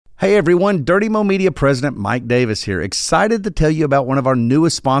Hey everyone, Dirty Mo Media President Mike Davis here. Excited to tell you about one of our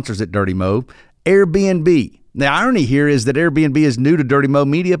newest sponsors at Dirty Mo, Airbnb. The irony here is that Airbnb is new to Dirty Mo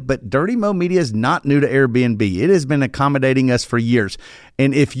Media, but Dirty Mo Media is not new to Airbnb. It has been accommodating us for years.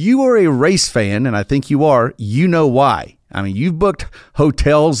 And if you are a race fan, and I think you are, you know why. I mean, you've booked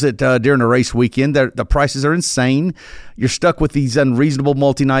hotels during a race weekend. The prices are insane. You're stuck with these unreasonable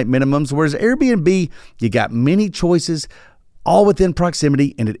multi-night minimums, whereas Airbnb, you got many choices, all within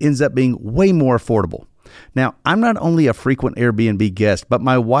proximity, and it ends up being way more affordable. Now, I'm not only a frequent Airbnb guest, but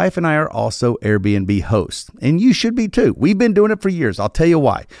my wife and I are also Airbnb hosts, and you should be too. We've been doing it for years. I'll tell you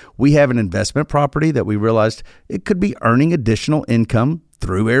why. We have an investment property that we realized it could be earning additional income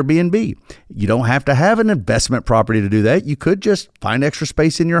through Airbnb. You don't have to have an investment property to do that. You could just find extra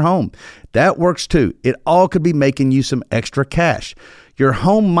space in your home. That works too. It all could be making you some extra cash. Your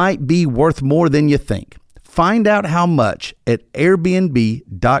home might be worth more than you think. Find out how much at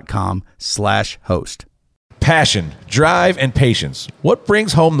airbnb.com/host. Passion, drive, and patience. What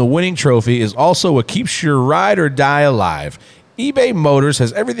brings home the winning trophy is also what keeps your ride or die alive. eBay Motors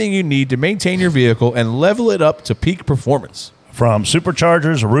has everything you need to maintain your vehicle and level it up to peak performance. From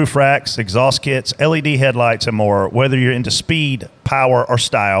superchargers, roof racks, exhaust kits, LED headlights, and more, whether you're into speed, power, or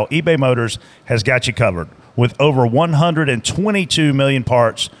style, eBay Motors has got you covered. With over 122 million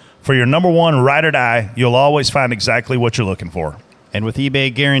parts, for your number one ride or die, you'll always find exactly what you're looking for. And with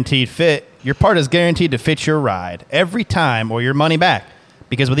eBay Guaranteed Fit, your part is guaranteed to fit your ride every time or your money back.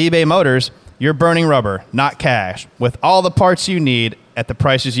 Because with eBay Motors, you're burning rubber, not cash, with all the parts you need at the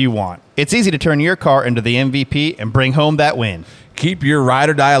prices you want. It's easy to turn your car into the MVP and bring home that win. Keep your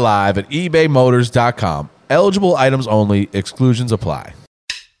ride or die alive at ebaymotors.com. Eligible items only. Exclusions apply.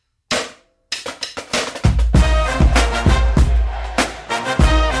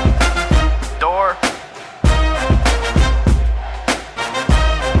 Door.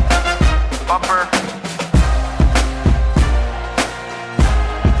 Bumper.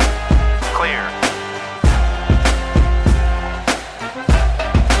 Clear.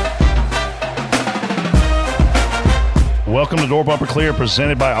 Welcome to Door Bumper Clear,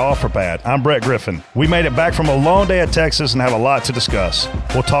 presented by OfferPad. I'm Brett Griffin. We made it back from a long day at Texas and have a lot to discuss.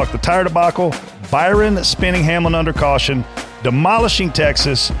 We'll talk the tire debacle, Byron spinning Hamlin under caution, demolishing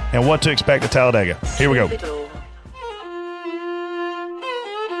Texas, and what to expect at Talladega. Here we go.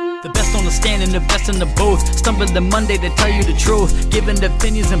 The best on the stand and the best in the booth. Stumbling the Monday to tell you the truth. Giving the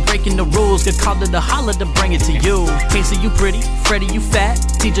opinions and breaking the rules. Get called to the holler to bring it to you. Casey, you pretty. Freddie, you fat.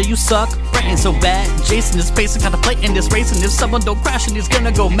 TJ, you suck. Brett ain't so bad. Jason is pacing, contemplating this race. And if someone don't crash, and he's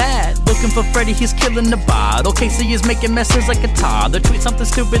gonna go mad. Looking for Freddie, he's killing the bottle. Casey is making messes like a toddler. Tweet something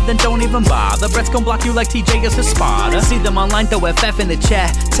stupid, then don't even bother. Brett's gonna block you like TJ is his spotter. See them online, throw FF in the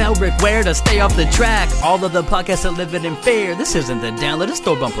chat. Tell Rick where to stay off the track. All of the podcasts are living in fear. This isn't the download, it's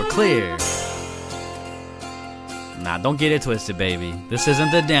Door Bumper Clear. Nah, don't get it twisted, baby. This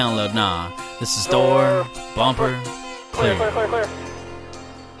isn't the download, nah. This is Door Bumper Clear. Clear.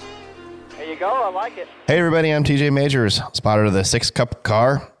 There you go, I like it. Hey everybody, I'm TJ Majors, spotter of the 6 Cup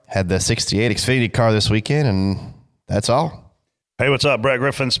car. Had the 68 Xfinity car this weekend, and that's all. Hey, what's up? Brett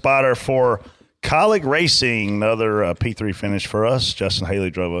Griffin, spotter for Colleague Racing. Another P3 finish for us. Justin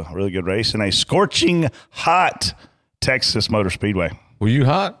Haley drove a really good race in a scorching hot Texas Motor Speedway. Were you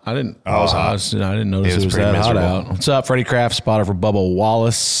hot? I didn't. I was hot. I didn't notice it was that hot out. What's up, Freddie Kraft, spotter for Bubba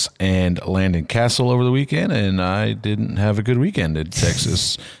Wallace and Landon Castle over the weekend, and I didn't have a good weekend in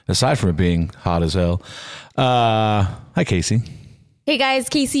Texas, aside from it being hot as hell. Hi, Casey. Hey guys,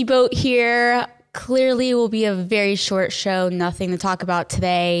 Casey Boat here. Clearly will be a very short show. Nothing to talk about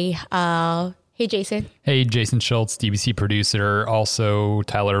today. Hey, Jason. Hey, Jason Schultz, DBC producer. Also,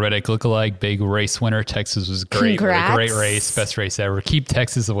 Tyler Reddick lookalike, big race winner. Texas was great. Congrats. Great race. Best race ever. Keep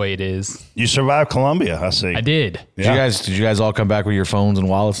Texas the way it is. You survived Columbia, I see. I did. Yeah. Did you guys all come back with your phones and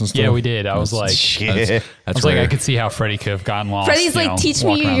wallets and stuff? Yeah, we did. I was like, Shit. I was like, I could see how Freddie could have gotten lost. Freddie's like, teach me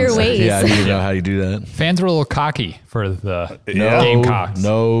walking your around the ways. Yeah, I need to know how you do that. Fans were a little cocky for the Yeah. Gamecocks.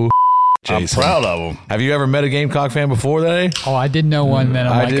 No. I'm Jason. proud of them. Have you ever met a Gamecock fan before that? Oh, I did know one. Then I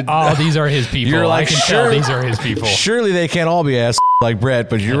I'm like, did- oh, these are his people. You're like, I can sure. tell these are his people. Surely they can't all be ass like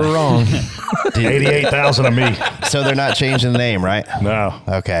Brett, but you were wrong. 88,000 of me. So they're not changing the name, right? No.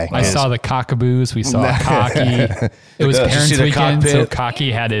 Okay. I saw the cockaboos. We saw Cocky. It was Did you parents' see the weekend, so cockpit?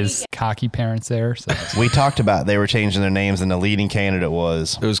 Cocky had his cocky parents there. So We talked about they were changing their names, and the leading candidate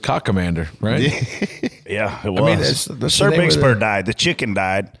was. It was Cock Commander, right? Yeah, it was. mean, that's the Sir name Big of Spur the- died. The chicken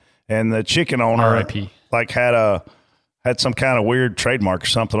died, and the chicken owner R.I.P. like had some kind of weird trademark or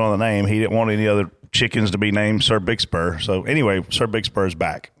something on the name. He didn't want any other chickens to be named Sir Big Spur. So anyway, Sir Big Spur is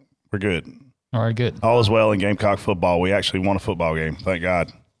back. We're good. all right, good. All is well in Gamecock football. We actually won a football game. Thank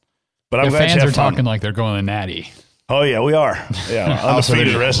God. But I'm The glad you fans have are fun. talking like they're going to Natty. Oh, yeah, we are. Yeah,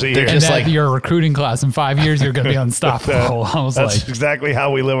 undefeated the rest of the year. And that your recruiting class in 5 years, you're going to be unstoppable. I was That's like, exactly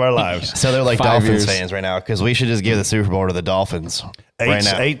how we live our lives. So they're like 5 Dolphins years. fans right now because we should just give the Super Bowl to the Dolphins right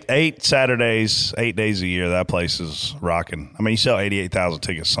now. Eight Saturdays, 8 days a year. That place is rocking. I mean, you sell 88,000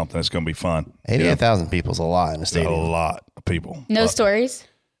 tickets, something that's going to be fun. 88,000 people's a lot in the A stadium. lot of people. No stories.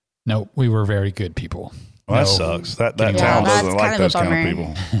 no, we were very good people. Well, that No. sucks. That Yeah, town that's doesn't kind like of a those kind of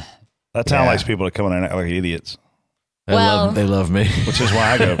bummer. people. That town likes people to come in and act like idiots, They love me. which is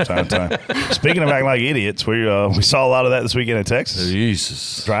why I go time to time. Speaking of acting like idiots, we saw a lot of that this weekend in Texas.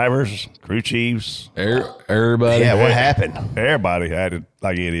 Jesus. Drivers, crew chiefs, Everybody. Yeah, what happened? everybody acted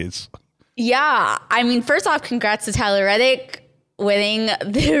like idiots. Yeah. I mean, first off, congrats to Tyler Reddick winning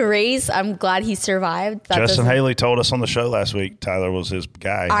the race. I'm glad he survived. That Justin doesn't- Haley told us on the show last week Tyler was his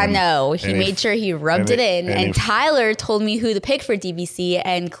guy. I And- know. He and made sure he rubbed and it in. and And if- Tyler told me who to pick for DBC,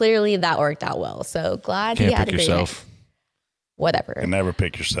 and clearly that worked out well. So glad he Can't had pick a great yourself. night. Whatever. And never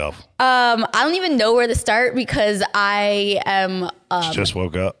pick yourself. I don't even know where to start because I am. Just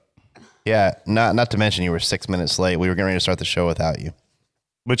woke up. Yeah, not to mention you were 6 minutes late. We were getting ready to start the show without you.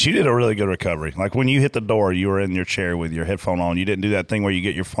 But you did a really good recovery. Like when you hit the door, you were in your chair with your headphone on. You didn't do that thing where you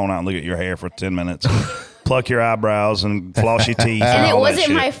get your phone out and look at your hair for 10 minutes, pluck your eyebrows and floss your teeth. And it all that wasn't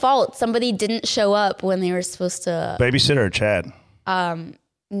shit. my fault. Somebody didn't show up when they were supposed to. Babysitter or Chad?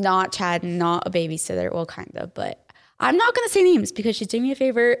 Not Chad, not a babysitter. Well, kind of, but I'm not going to say names because she's doing me a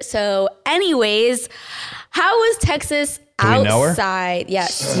favor. So, anyways, how was Texas we know her? outside?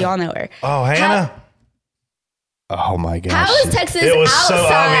 Yes, y'all know her. Oh, Hannah. Oh my gosh! How was Texas It was outside? so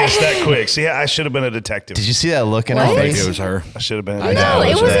obvious that quick. See, I should have been a detective. Did you see that look in What? her I think face? it was her. I should have been. No, That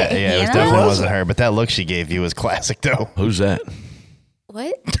it was wasn't that. Yeah, it was Hannah. definitely It wasn't her. But that look she gave you was classic, though. Who's that?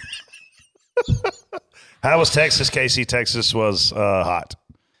 What? How was Texas, Casey? Texas was hot.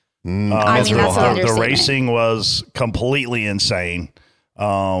 I mean, that's an the understatement. racing was completely insane.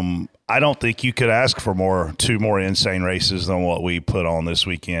 I don't think you could ask for two more insane races than what we put on this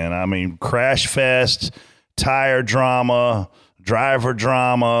weekend. I mean, crash fest, tire drama, driver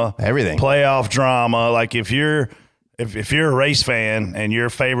drama, Everything. playoff drama. Like if you're a race fan and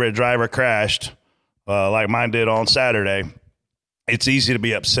your favorite driver crashed, like mine did on Saturday, it's easy to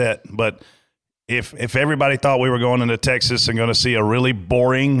be upset. But if everybody thought we were going into Texas and going to see a really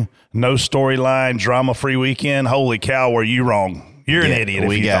boring, no storyline, drama-free weekend, holy cow, were you wrong? You're an idiot if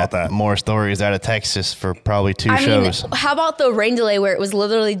we you got thought that. more stories out of Texas for probably two I shows. mean, how about the rain delay where it was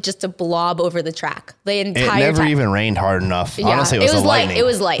literally just a blob over the track the It entire never time? even rained hard enough. Yeah, Honestly, it was, lightning. It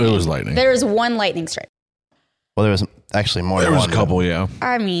was lightning. It was lightning. There was one lightning strike. Well, there was actually more There than was a one. couple, yeah.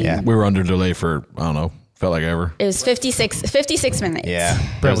 I mean, Yeah. We were under delay for, I don't know, felt like ever. it was 56 minutes. Yeah,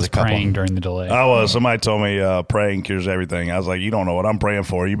 there Brett was was a couple. praying during the delay. I was. Somebody told me praying cures everything. I was like, you don't know what I'm praying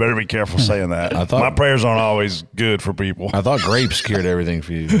for. You better be careful saying that. I thought- My prayers aren't always good for people. I thought grapes cured everything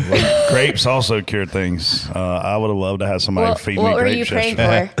for you. Grapes also cured things. I would have loved to have somebody feed me What were grapes you praying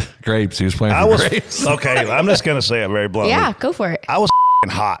yesterday. for? Grapes. He was playing I for was grapes. okay. I'm just gonna say it very bluntly. Yeah, go for it. I was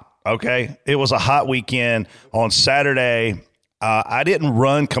hot. Okay, it was a hot weekend. On Saturday, I didn't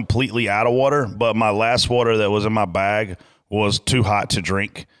run completely out of water, but my last water that was in my bag was too hot to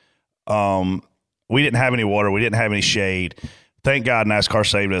drink. We didn't have any water. We didn't have any shade. Thank God NASCAR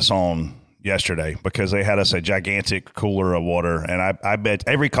saved us on yesterday because they had us a gigantic cooler of water. And I bet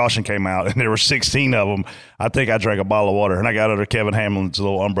every caution came out and there were 16 of them. I think I drank a bottle of water and I got under Kevin Hamlin's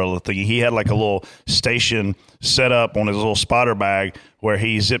little umbrella thing. He had like a little station set up on his little spotter bag where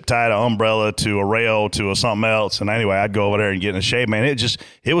he zip tied an umbrella to a rail to a something else. And anyway, I'd go over there and get in the shade, man.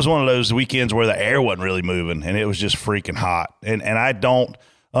 It was one of those weekends where the air wasn't really moving and it was just freaking hot. And I don't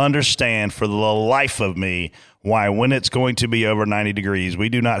understand for the life of me why when it's going to be over 90 degrees, we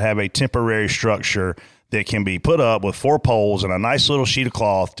do not have a temporary structure that can be put up with 4 poles and a nice little sheet of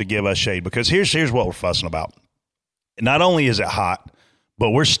cloth to give us shade. Because here's what we're fussing about. Not only is it hot,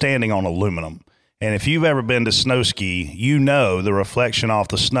 but we're standing on aluminum. And if you've ever been to snow ski, you know the reflection off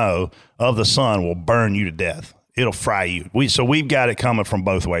the snow of the sun will burn you to death. It'll fry you. So we've got it coming from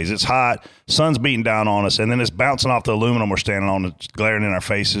both ways. It's hot, sun's beating down on us, and then it's bouncing off the aluminum we're standing on, it's glaring in our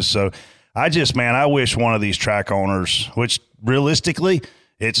faces. So I wish one of these track owners, which realistically,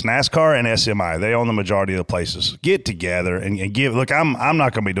 it's NASCAR and SMI. They own the majority of the places. Get together and give. Look, I'm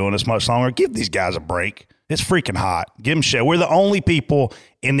not going to be doing this much longer. Give these guys a break. It's freaking hot. Give them shit. We're the only people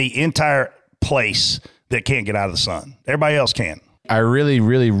in the entire place that can't get out of the sun. Everybody else can. I really,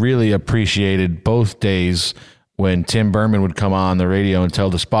 really, really appreciated both days when Tim Berman would come on the radio and tell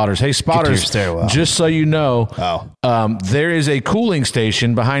the spotters, hey, spotters, stairwell. just so you know, there is a cooling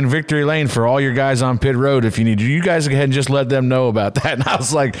station behind Victory Lane for all your guys on pit road. If you need, you guys go ahead and just let them know about that. And I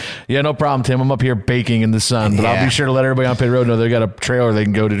was like, yeah, no problem, Tim. I'm up here baking in the sun, but I'll be sure to let everybody on pit road know they got a trailer they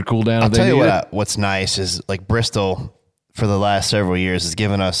can go to cool down. I'll tell you what's nice is like Bristol for the last several years has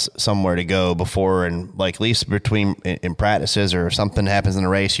given us somewhere to go before, and like at least between in practices or something happens in a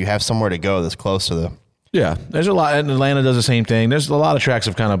race, you have somewhere to go that's close to the. Yeah, there's a lot, and Atlanta does the same thing. There's a lot of tracks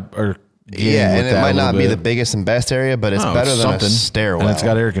have kind of are. Yeah, and it might not be the biggest and best area, but it's better than a stairwell. And it's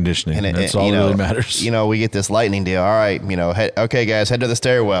got air conditioning. And that's all that really matters. You know, we get this lightning deal. All right, okay, guys, head to the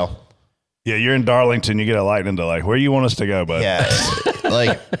stairwell. Yeah, you're in Darlington. You get a lightning delay. Where do you want us to go, bud?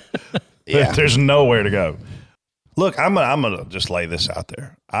 Yeah, there's nowhere to go. Look, I'm gonna just lay this out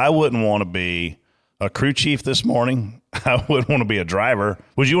there. I wouldn't want to be a crew chief this morning. I wouldn't want to be a driver.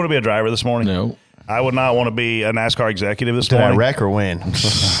 Would you want to be a driver this morning? No. I would not want to be a NASCAR executive this morning. Did I wreck or win?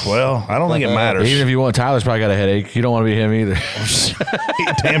 Well, I don't think it matters. Even if you want, Tyler's probably got a headache. You don't want to be him either. He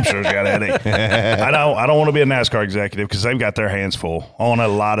damn sure's got a headache. I don't want to be a NASCAR executive because they've got their hands full on a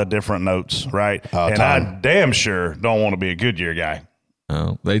lot of different notes, right? I damn sure don't want to be a Goodyear guy.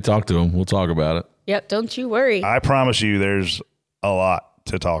 Oh, they talk to him. We'll talk about it. Yep, don't you worry. I promise you there's a lot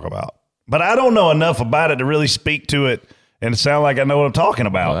to talk about. But I don't know enough about it to really speak to it and sound like I know what I'm talking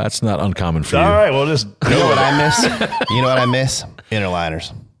about. Well, that's not uncommon for you. All right, well, just you know what I miss? You know what I miss?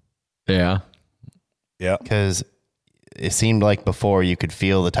 Interliners. Yeah. Yeah. Because it seemed like before you could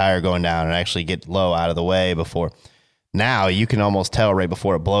feel the tire going down and actually get low out of the way before. Now you can almost tell right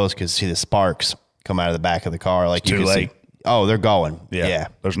before it blows because you see the sparks come out of the back of the car. Like you too can late. see. Oh, they're going. Yeah.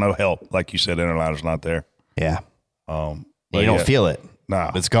 There's no help. Like you said, interliner's not there. Yeah. But you don't feel it.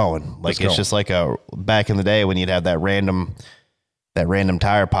 No. It's going. Like it's just like back in the day when you'd have that random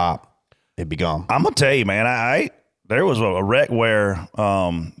tire pop, it'd be gone. I'm gonna tell you, man, there was a wreck where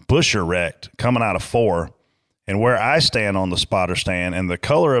Busher wrecked coming out of 4, and where I stand on the spotter stand, and the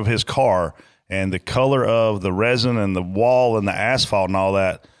color of his car and the color of the resin and the wall and the asphalt and all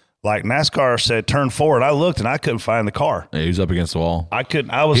that. Like NASCAR said, turn 4, and I looked and I couldn't find the car. Yeah, he was up against the wall. I couldn't.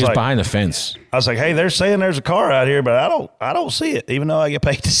 I was He was like behind the fence. I was like, hey, they're saying there's a car out here, but I don't see it, even though I get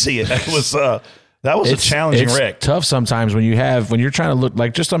paid to see it. That was a challenging wreck. It's tough sometimes when you're trying to look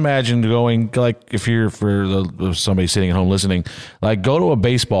like, just imagine going, like if you're somebody sitting at home listening, like go to a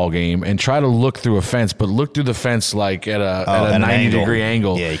baseball game and try to look through a fence, but look through the fence like at a 90-degree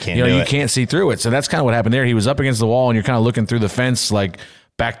angle. Yeah, you can't you can't see through it. So that's kind of what happened there. He was up against the wall and you're kind of looking through the fence like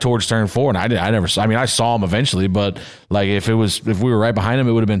back towards turn 4, and I saw him eventually, but like if we were right behind him,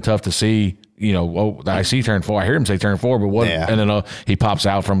 it would have been tough to see. I see turn 4. I hear him say turn 4, but what? Yeah. And then he pops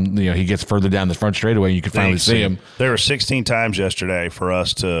out from he gets further down the front straightaway, and you can finally see him. There were 16 times yesterday for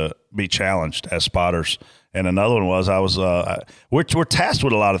us to be challenged as spotters, and another one was we're tasked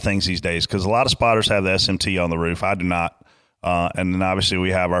with a lot of things these days because a lot of spotters have the SMT on the roof. I do not. And then obviously we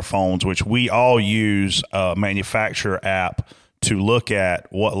have our phones, which we all use a manufacturer app to look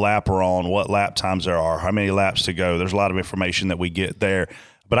at what lap we're on, what lap times there are, how many laps to go. There's a lot of information that we get there.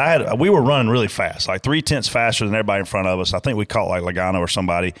 But we were running really fast, like 3/10 faster than everybody in front of us. I think we caught like Logano or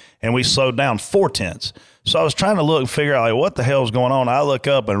somebody, and we slowed down 4/10. So I was trying to look and figure out like what the hell is going on. I look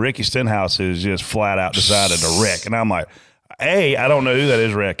up and Ricky Stenhouse is just flat out decided to wreck, and I'm like, A, I don't know who that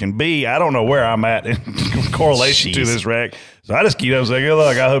is wrecking. B, I don't know where I'm at in correlation to this wreck. So I just keep up saying, good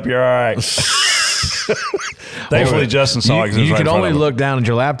luck. I hope you're all right. Thankfully, Justin saw it. You could only look down at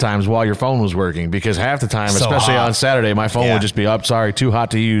your lap times while your phone was working because half the time, especially on Saturday, my phone would just be up. Sorry, too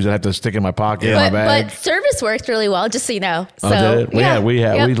hot to use. I have to stick in my pocket in my bag. But service worked really well, just so you know. So, did it?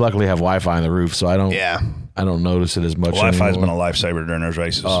 We luckily have Wi-Fi on the roof, so I don't notice it as much. Wi-Fi's been a lifesaver during those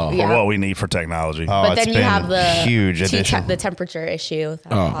races for what we need for technology. But then you have the huge addition. The temperature issue that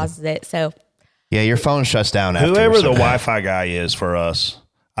causes it. So your phone shuts down. Whoever the Wi-Fi guy is for us,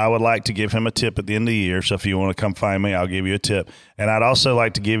 I would like to give him a tip at the end of the year. So if you want to come find me, I'll give you a tip. And I'd also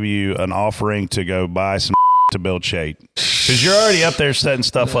like to give you an offering to go buy some to build shade. Because you're already up there setting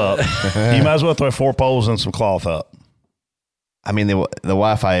stuff up. You might as well throw 4 poles and some cloth up. I mean, the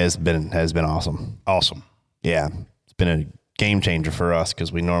Wi-Fi has been awesome. Awesome. Yeah. It's been a game changer for us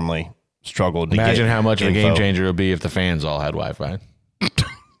because we normally struggled to Imagine get how much of a info. game changer it would be if the fans all had Wi-Fi.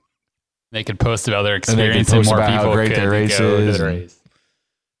 They could post about their experience and more about people how great could their race go to is. the race.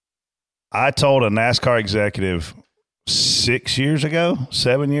 I told a NASCAR executive 7 years ago,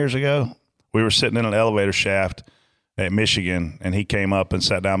 we were sitting in an elevator shaft at Michigan, and he came up and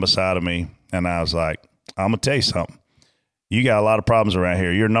sat down beside of me, and I was like, I'm going to tell you something. you got a lot of problems around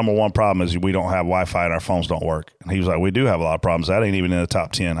here. Your number one problem is we don't have Wi-Fi and our phones don't work. And he was like, we do have a lot of problems. That ain't even in the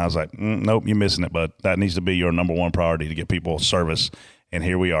top 10. I was like, nope, you're missing it, bud. That needs to be your number one priority to get people service. And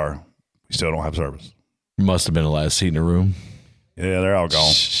here we are. We still don't have service. Must have been the last seat in the room. Yeah, they're all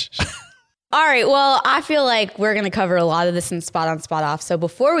gone. All right, well, I feel like we're going to cover a lot of this in Spot On, Spot Off. So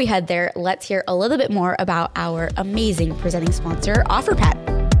before we head there, let's hear a little bit more about our amazing presenting sponsor, OfferPad.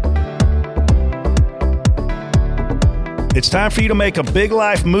 It's time for you to make a big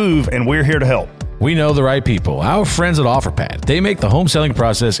life move, and we're here to help. We know the right people. Our friends at OfferPad. They make the home selling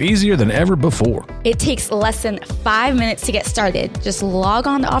process easier than ever before. It takes less than 5 minutes to get started. Just log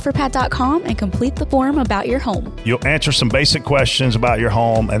on to OfferPad.com and complete the form about your home. You'll answer some basic questions about your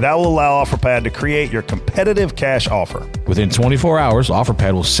home, and that will allow OfferPad to create your competitive cash offer. Within 24 hours,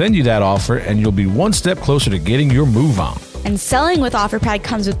 OfferPad will send you that offer, and you'll be one step closer to getting your move on. And selling with OfferPad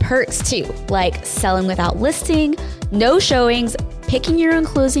comes with perks too, like selling without listing, no showings, picking your own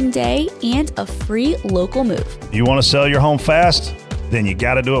closing day, and a free local move. You want to sell your home fast? Then you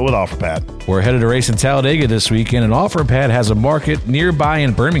got to do it with OfferPad. We're headed to race in Talladega this weekend, and OfferPad has a market nearby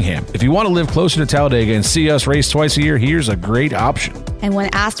in Birmingham. If you want to live closer to Talladega and see us race twice a year, here's a great option. And when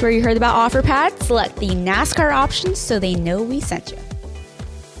asked where you heard about OfferPad, select the NASCAR option so they know we sent you.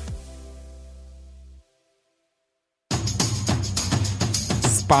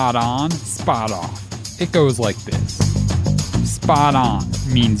 Spot on, spot off. It goes like this. Spot on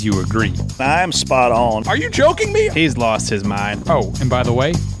means you agree. I'm spot on. Are you joking me? He's lost his mind. Oh, and by the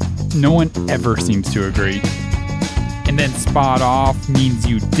way, no one ever seems to agree. And then spot off means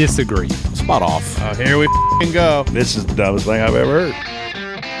you disagree. Spot off. Oh, here we go. This is the dumbest thing I've ever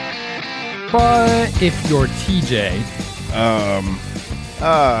heard. But if you're TJ,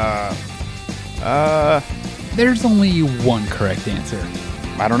 there's only one correct answer.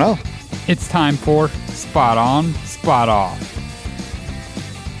 I don't know. It's time for Spot On, Spot Off.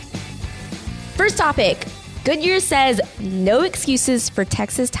 First topic. Goodyear says no excuses for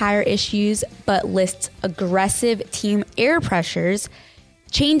Texas tire issues, but lists aggressive team air pressures,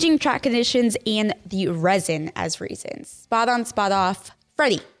 changing track conditions, and the resin as reasons. Spot on, spot off.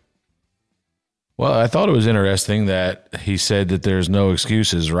 Freddie. Well, I thought it was interesting that he said that there's no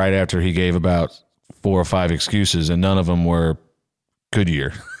excuses right after he gave about 4 or 5 excuses, and none of them were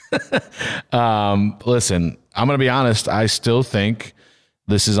Goodyear. Listen, I'm going to be honest. I still think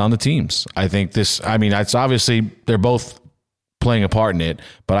this is on the teams. I think it's obviously they're both playing a part in it,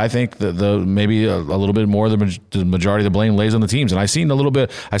 but I think the maybe a little bit more the majority of the blame lays on the teams. And I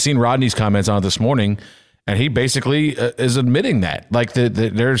seen Rodney's comments on it this morning, and he basically is admitting that. Like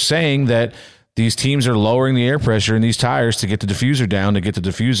they're saying that these teams are lowering the air pressure in these tires to get the diffuser down, to get the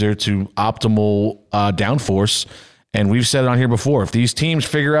diffuser to optimal downforce. And we've said it on here before, if these teams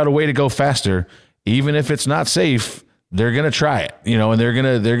figure out a way to go faster, even if it's not safe, they're going to try it, and they're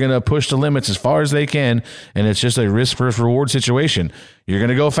going to push the limits as far as they can. And it's just a risk versus reward situation. You're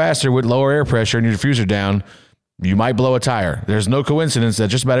going to go faster with lower air pressure and your diffuser down. You might blow a tire. There's no coincidence that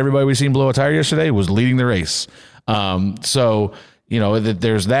just about everybody we've seen blow a tire yesterday was leading the race. So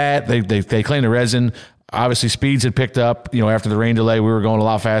there's that. They claim the resin. Obviously, speeds had picked up. After the rain delay, we were going a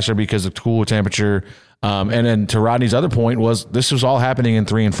lot faster because of cooler temperature. And then to Rodney's other point this was all happening in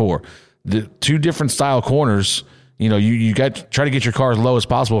 3 and 4. The 2 different style corners, you try to get your car as low as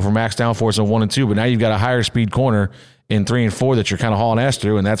possible for max downforce in 1 and 2, but now you've got a higher speed corner in 3 and 4 that you're kind of hauling ass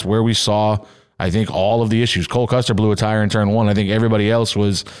through, and that's where we saw, I think, all of the issues. Cole Custer blew a tire in turn 1. I think everybody else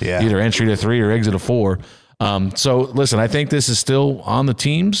was either entry to 3 or exit to 4. So listen, I think this is still on the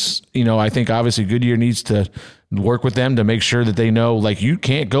teams. I think obviously Goodyear needs to work with them to make sure that they know, like, you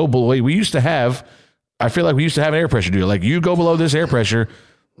can't go below. I feel like we used to have an air pressure deal. Like, you go below this air pressure,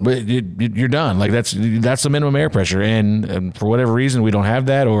 but you're done. Like, that's the minimum air pressure. And for whatever reason, we don't have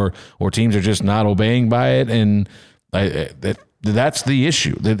that, or teams are just not obeying by it. And that's the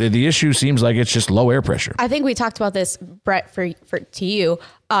issue. The issue seems like it's just low air pressure. I think we talked about this, Brett, to you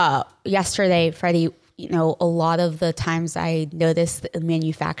yesterday, Freddie. A lot of the times I noticed that the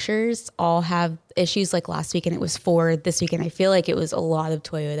manufacturers all have issues. Like last weekend, it was Ford. This weekend, I feel like it was a lot of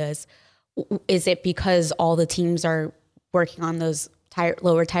Toyotas. Is it because all the teams are working on those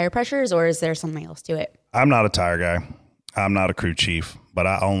lower tire pressures, or is there something else to it? I'm not a tire guy. I'm not a crew chief, but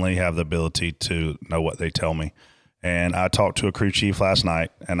I only have the ability to know what they tell me. And I talked to a crew chief last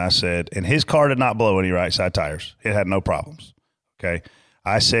night, and I said, and his car did not blow any right side tires. It had no problems. Okay.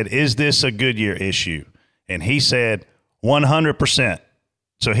 I said, is this a Goodyear issue? And he said 100%.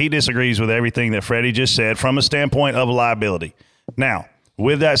 So he disagrees with everything that Freddie just said from a standpoint of liability. Now,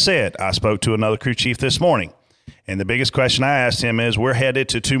 with that said, I spoke to another crew chief this morning, and the biggest question I asked him is, we're headed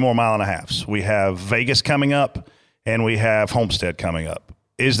to 2 more mile and a halves. We have Vegas coming up, and we have Homestead coming up.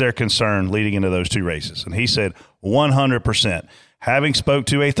 Is there concern leading into those 2 races? And he said 100%. Having spoke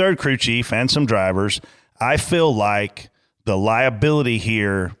to a third crew chief and some drivers, I feel like the liability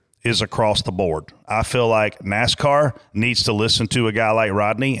here is across the board. I feel like NASCAR needs to listen to a guy like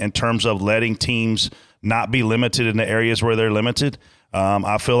Rodney in terms of letting teams not be limited in the areas where they're limited.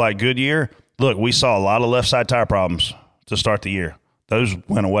 I feel like Goodyear, look, we saw a lot of left side tire problems to start the year. Those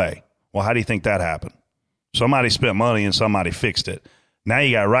went away. Well, how do you think that happened? Somebody spent money and somebody fixed it. Now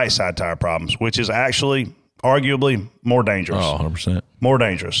you got right side tire problems, which is actually arguably more dangerous. Oh, 100%. More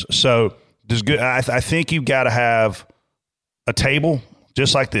dangerous. So I think you've got to have a table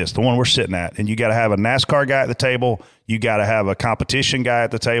just like this, the one we're sitting at, and you got to have a NASCAR guy at the table. You got to have a competition guy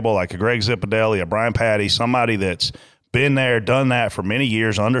at the table, like a Greg Zipadelli, a Brian Patty, somebody that's been there, done that for many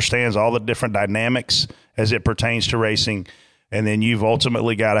years, understands all the different dynamics as it pertains to racing. And then you've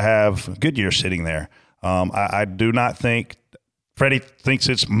ultimately got to have Goodyear sitting there. I do not think Freddie thinks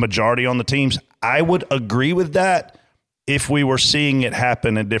it's majority on the teams. I would agree with that if we were seeing it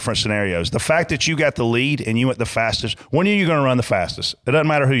happen in different scenarios. The fact that you got the lead and you went the fastest, when are you going to run the fastest? It doesn't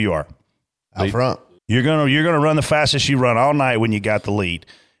matter who you are. Out front. You're gonna run the fastest you run all night when you got the lead.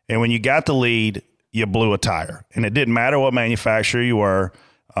 And when you got the lead, you blew a tire. And it didn't matter what manufacturer you were.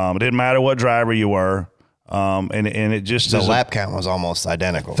 It didn't matter what driver you were. And it just the lap count was almost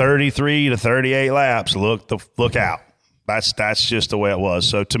identical. 33 to 38 laps. Look out. That's just the way it was.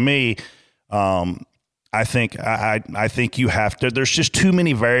 So to me, I think you have to. There's just too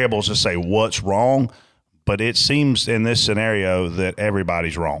many variables to say what's wrong. But it seems in this scenario that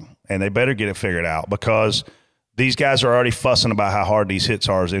everybody's wrong, and they better get it figured out because these guys are already fussing about how hard these hits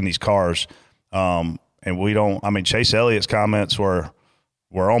are in these cars. And we don't. I mean, Chase Elliott's comments were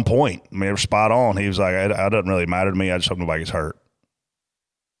on point. I mean, they were spot on. He was like, "It doesn't really matter to me. I just hope nobody gets hurt."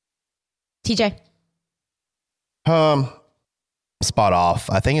 TJ. Spot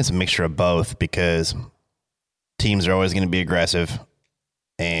off. I think it's a mixture of both because teams are always going to be aggressive,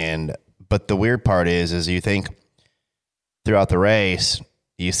 but the weird part is you think throughout the race,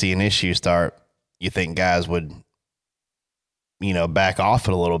 you see an issue start, you think guys would, back off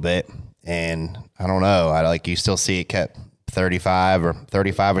it a little bit, and I don't know. You still see it kept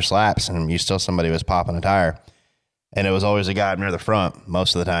 35-ish laps, and somebody was popping a tire, and it was always a guy near the front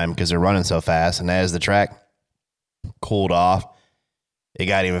most of the time because they're running so fast, and as the track cooled off, it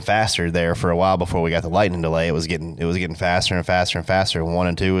got even faster there for a while before we got the lightning delay. It was getting faster and faster and faster. 1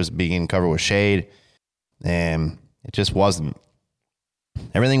 and 2 was being covered with shade, and it just wasn't.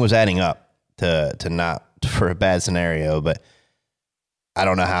 Everything was adding up to not for a bad scenario, but I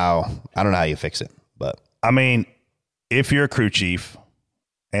don't know how you fix it. But I mean, if you're a crew chief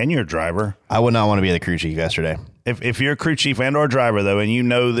and you're a driver, I would not want to be the crew chief yesterday. If you're a crew chief and or driver though, and you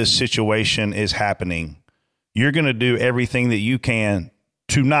know this situation is happening, you're going to do everything that you can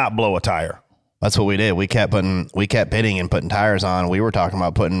to not blow a tire. That's what we did. We kept pitting and putting tires on. We were talking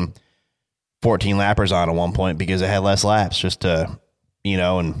about putting 14 lappers on at one point because it had less laps just to,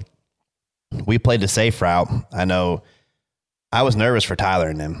 and we played the safe route. I know I was nervous for Tyler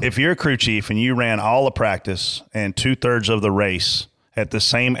and them. If you're a crew chief and you ran all the practice and 2/3 of the race at the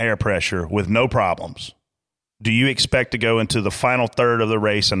same air pressure with no problems, do you expect to go into the final third of the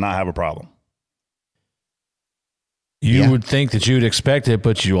race and not have a problem? You would think that you'd expect it,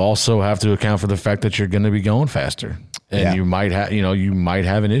 but you also have to account for the fact that you're going to be going faster, and you might have,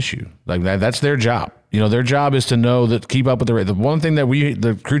 an issue like that. That's their job. Their job is to know that keep up with the race. The one thing that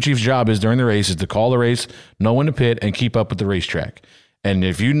the crew chief's job is during the race is to call the race, know when to pit, and keep up with the racetrack. And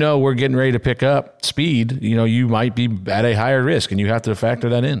if we're getting ready to pick up speed, you might be at a higher risk, and you have to factor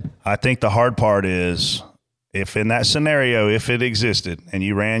that in. I think the hard part is, if in that scenario, if it existed and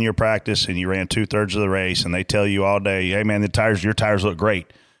you ran your practice and you ran 2/3 of the race and they tell you all day, hey man, your tires look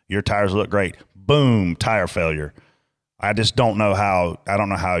great. Your tires look great. Boom, tire failure. I just don't know how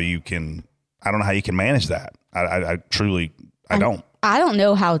you can manage that. I truly don't. I don't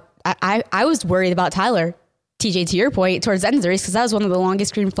know how. I was worried about Tyler, TJ, to your point, towards the end of the race, because that was one of the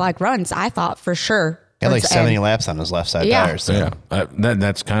longest green flag runs, I thought, for sure. He had like 70 laps on his left side tires. So. Yeah,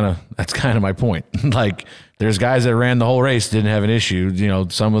 that's kind of my point. Like, there's guys that ran the whole race, didn't have an issue.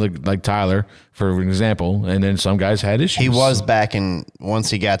 Some of the, like Tyler, for example, and then some guys had issues. He was back in, once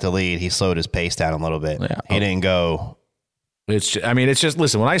he got the lead, he slowed his pace down a little bit. Yeah. He didn't go. It's just,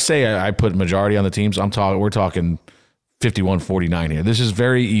 listen, when I say I put majority on the teams, we're talking 51-49 here. This is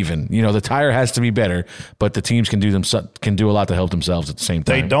very even. The tire has to be better, but the teams can do a lot to help themselves at the same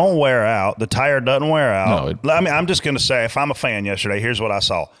time. They don't wear out. The tire doesn't wear out. No, I'm just going to say, if I'm a fan yesterday, here's what I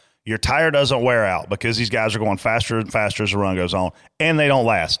saw. Your tire doesn't wear out because these guys are going faster and faster as the run goes on, and they don't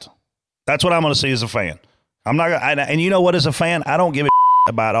last. That's what I'm going to see as a fan. I'm not gonna, and you know what? As a fan, I don't give a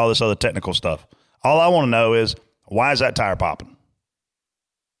about all this other technical stuff. All I want to know is why is that tire popping,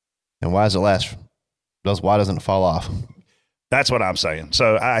 and why does it last? Why doesn't it fall off? That's what I'm saying.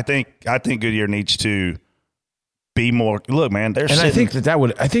 So I think Goodyear needs to be more. Look, man, I think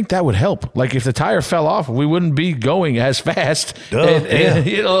that would help. Like if the tire fell off, we wouldn't be going as fast. And,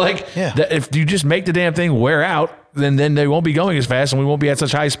 you know, if you just make the damn thing wear out, then they won't be going as fast, and we won't be at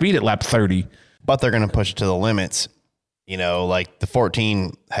such high speed at lap 30. But they're going to push it to the limits. You know, like the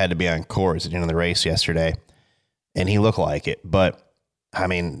 14 had to be on cords at the end of the race yesterday, and he looked like it. But I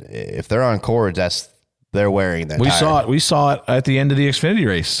mean, if they're on cords, they're wearing that. We saw it at the end of the Xfinity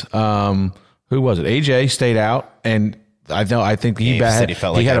race. Who was it? AJ stayed out, and I think he had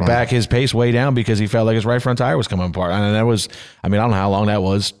to back his pace way down because he felt like his right front tire was coming apart. And that was, I don't know how long that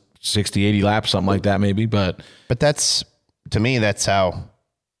was, 60, 80 laps, something like that maybe. But that's, to me, that's how.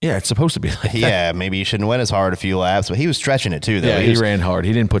 Yeah, it's supposed to be like that. Yeah, maybe you shouldn't win as hard a few laps, but he was stretching it too, though. Yeah, he ran hard.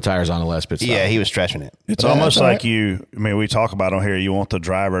 He didn't put tires on the last pit stop. Yeah, he was stretching it. It's almost like we talk about on here, you want the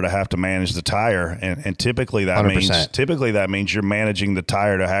driver to have to manage the tire, and typically that 100%. means you're managing the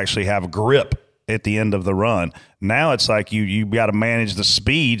tire to actually have grip at the end of the run. Now it's like you got to manage the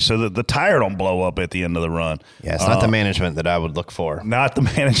speed so that the tire don't blow up at the end of the run. Yeah, it's not the management that I would look for. Not the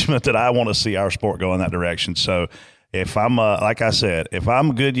management that I want to see our sport go in that direction. So if I'm, like I said, if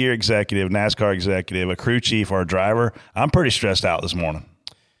I'm a Goodyear executive, NASCAR executive, a crew chief, or a driver, I'm pretty stressed out this morning.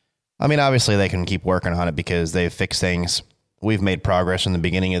 I mean, obviously they can keep working on it because they've fixed things. We've made progress in the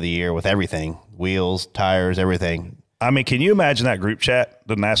beginning of the year with everything, wheels, tires, everything. I mean, can you imagine that group chat,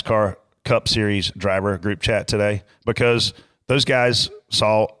 the NASCAR Cup Series driver group chat today? Because those guys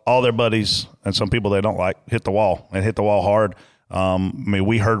saw all their buddies and some people they don't like hit the wall hard.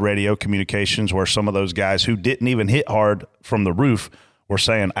 We heard radio communications where some of those guys who didn't even hit hard from the roof were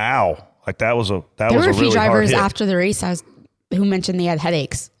saying, ow, like that was a really hard hit. There were a few drivers after the race who mentioned they had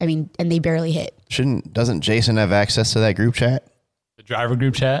headaches. And they barely hit. Doesn't Jason have access to that group chat? The driver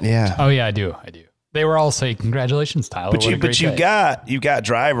group chat? Yeah. Oh yeah, I do. They were all saying, "Congratulations, Tyler." But you got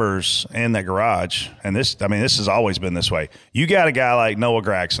drivers in the garage, and this has always been this way. You got a guy like Noah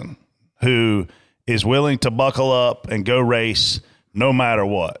Gragson who is willing to buckle up and go race no matter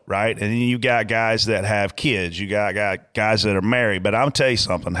what, right? And then you got guys that have kids. You got guys that are married. But I'll tell you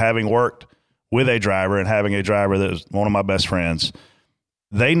something, having worked with a driver and having a driver that is one of my best friends,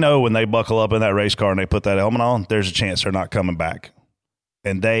 they know when they buckle up in that race car and they put that helmet on, there's a chance they're not coming back.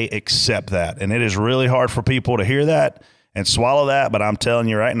 And they accept that. And it is really hard for people to hear that and swallow that. But I'm telling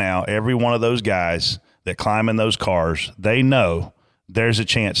you right now, every one of those guys that climb in those cars, they know there's a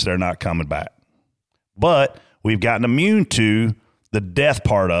chance they're not coming back. But we've gotten immune to the death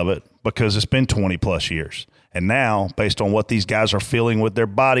part of it because it's been 20 plus years. And now, based on what these guys are feeling with their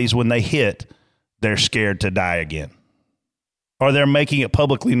bodies when they hit, they're scared to die again. Or they're making it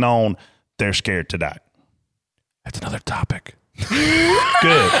publicly known they're scared to die. That's another topic.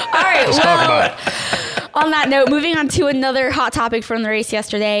 Good. All right, let's talk about it. On that note, moving on to another hot topic from the race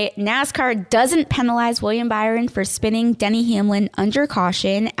yesterday, NASCAR doesn't penalize William Byron for spinning Denny Hamlin under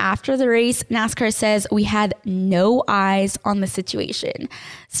caution. After the race, NASCAR says we had no eyes on the situation.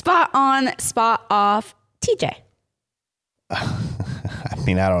 Spot on, spot off. TJ. I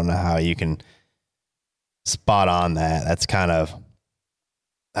mean, I don't know how you can spot on that. That's kind of,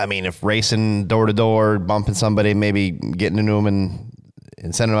 I mean, if racing door to door, bumping somebody, maybe getting into them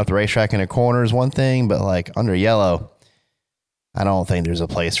and sending them up the racetrack in a corner is one thing, but like under yellow, I don't think there's a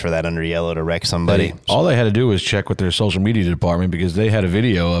place for that under yellow to wreck somebody. All they had to do was check with their social media department because they had a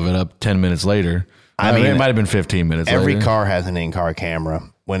video of it up 10 minutes later. I mean, it might have been 15 minutes every later. car has an in-car camera.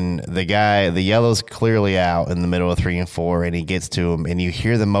 When the yellow's clearly out in the middle of 3 and 4 and he gets to him and you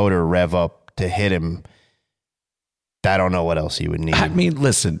hear the motor rev up to hit him, I don't know what else you would need. I mean,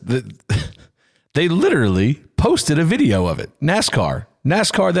 listen, they literally posted a video of it.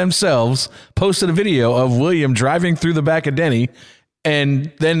 NASCAR themselves posted a video of William driving through the back of Denny,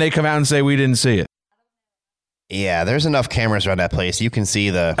 and then they come out and say we didn't see it. Yeah, there's enough cameras around that place. You can see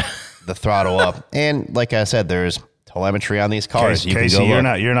the throttle up. And like I said, there's telemetry on these cars. Casey, you're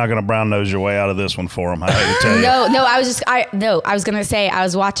not going to brown nose your way out of this one for them. I hate to tell you. I was going to say I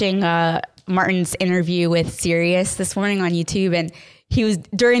was watching Martin's interview with Sirius this morning on YouTube, and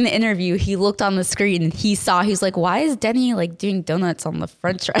during the interview, he looked on the screen and he was like, why is Denny like doing donuts on the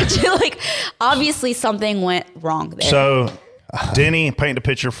front stretch? Like, obviously something went wrong there. So Denny, paint a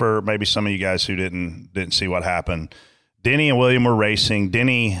picture for maybe some of you guys who didn't see what happened. Denny and William were racing.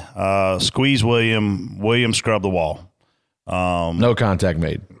 Denny squeezed William. William scrubbed the wall. No contact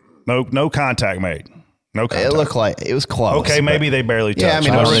made. No contact made. No contact. It looked like it was close. Okay, maybe they barely touched. Yeah, I mean,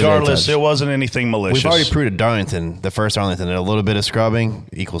 but obviously they regardless, touched. it wasn't anything malicious. We've already proved at Darlington, the first Darlington, that a little bit of scrubbing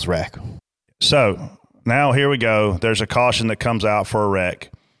equals wreck. So now here we go. There's a caution that comes out for a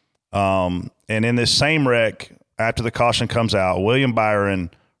wreck. And in this same wreck, after the caution comes out, William Byron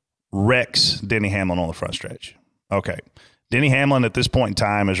wrecks Denny Hamlin on the front stretch. Okay. Denny Hamlin at this point in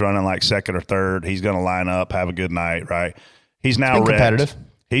time is running like second or third. He's going to line up, have a good night, right? He's now wrecked. Competitive.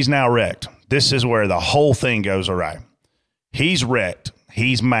 He's now wrecked. This is where the whole thing goes awry. He's wrecked.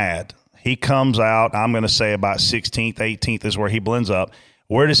 He's mad. He comes out, I'm going to say about 16th, 18th is where he blends up.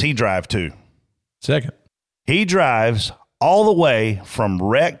 Where does he drive to? Second. He drives all the way from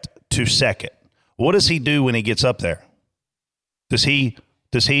wrecked to second. What does he do when he gets up there? Does he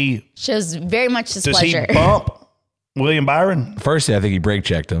Shows very much displeasure. Does he bump William Byron? Firstly, I think he brake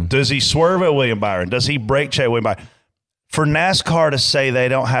checked him. Does he swerve at William Byron? Does he brake check William Byron? For NASCAR to say they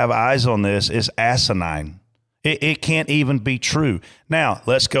don't have eyes on this is asinine. It can't even be true. Now,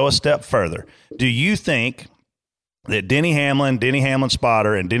 let's go a step further. Do you think that Denny Hamlin's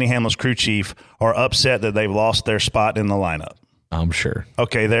spotter, and Denny Hamlin's crew chief are upset that they've lost their spot in the lineup? I'm sure.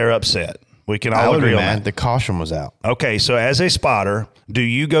 Okay, they're upset. We can all agree on that. The caution was out. Okay, so as a spotter, do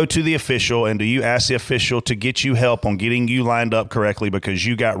you go to the official and do you ask the official to get you help on getting you lined up correctly because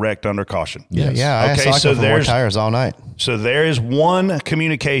you got wrecked under caution? Yes. Yeah, I Okay, saw so for more tires all night. So there is one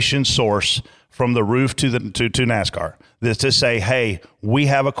communication source from the roof to NASCAR that's to say, hey, we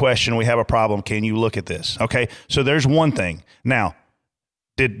have a question, we have a problem, can you look at this? Okay, so there's one thing. Now,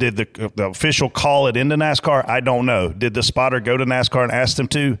 did the official call it into NASCAR? I don't know. Did the spotter go to NASCAR and ask them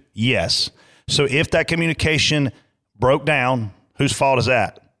to? Yes. So if that communication broke down, whose fault is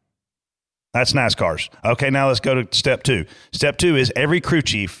that? That's NASCAR's. Okay, now let's go to step two. Step two is every crew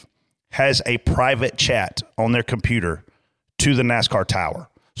chief has a private chat on their computer to the NASCAR tower.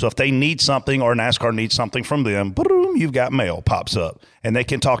 So if they need something or NASCAR needs something from them, boom, you've got mail pops up and they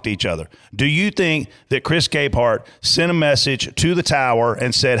can talk to each other. Do you think that Chris Gabehart sent a message to the tower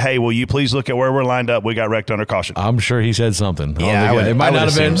and said, hey, will you please look at where we're lined up? We got wrecked under caution. I'm sure he said something. Yeah, it might not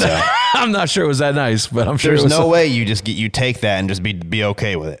have been. So. I'm not sure it was that nice, but I'm sure There's it was no way you take that and just be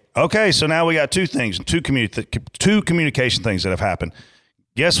okay with it. Okay, so now we got two communication things that have happened.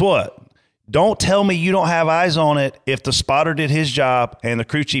 Guess what? Don't tell me you don't have eyes on it. If the spotter did his job and the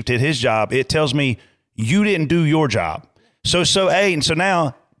crew chief did his job, it tells me you didn't do your job. So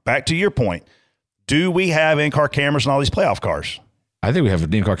now back to your point. Do we have in-car cameras in all these playoff cars? I think we have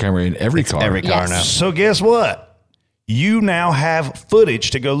an in-car camera in every car. Every car now. So guess what? You now have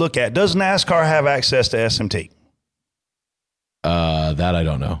footage to go look at. Does NASCAR have access to SMT? That I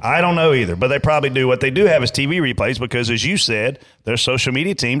don't know. I don't know either, but they probably do. What they do have is TV replays because, as you said, their social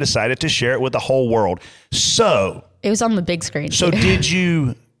media team decided to share it with the whole world. So it was on the big screen. So did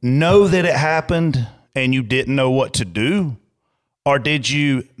you know that it happened and you didn't know what to do? Or did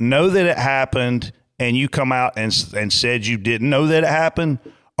you know that it happened and you come out and said you didn't know that it happened?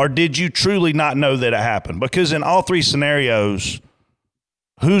 Or did you truly not know that it happened? Because in all three scenarios,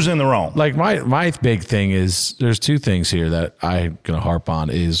 who's in the wrong? Like my big thing is there's two things here that I'm going to harp on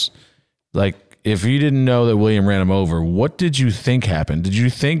is like, if you didn't know that William ran him over, what did you think happened? Did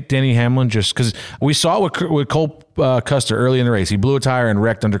you think Denny Hamlin just, because we saw it with Cole Custer early in the race, he blew a tire and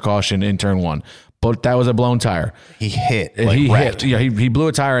wrecked under caution in turn one, but that was a blown tire. He hit, wrecked. Yeah, he blew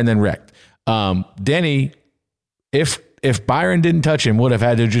a tire and then wrecked. Denny, if Byron didn't touch him, would have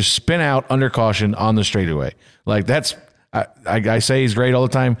had to just spin out under caution on the straightaway. Like that's, I say he's great all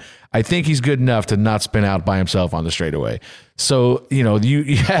the time. I think he's good enough to not spin out by himself on the straightaway. So,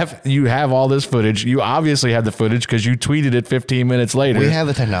 you have all this footage. You obviously have the footage because you tweeted it 15 minutes later. We have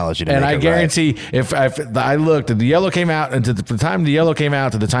the technology to and make I it guarantee if I looked and the yellow came out and to the time the yellow came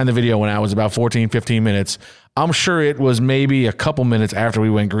out to the time the video went out was about 14, 15 minutes. I'm sure it was maybe a couple minutes after we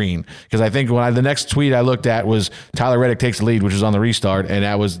went green because I think the next tweet I looked at was Tyler Reddick takes the lead, which was on the restart, and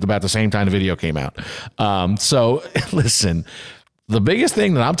that was about the same time the video came out. So listen, the biggest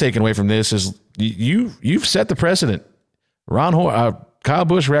thing that I'm taking away from this is you've set the precedent. Kyle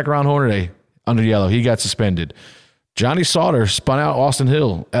Busch wrecked Ron Hornaday under yellow. He got suspended. Johnny Sauter spun out Austin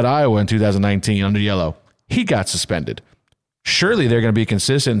Hill at Iowa in 2019 under yellow. He got suspended. Surely they're going to be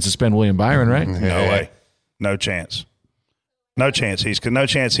consistent and suspend William Byron, right? No way. No chance. No chance. No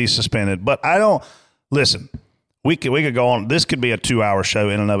chance he's suspended. But I don't listen. We could go on. This could be a 2-hour show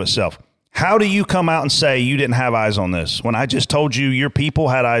in and of itself. How do you come out and say you didn't have eyes on this when I just told you your people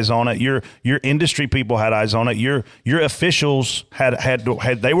had eyes on it, your industry people had eyes on it, your officials had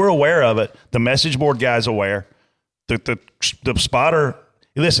they were aware of it. The message board guy's aware. The spotter.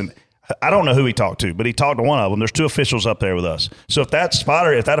 Listen, I don't know who he talked to, but he talked to one of them. There's two officials up there with us. So if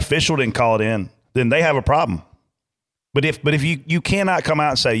that official didn't call it in, then they have a problem. But if you cannot come out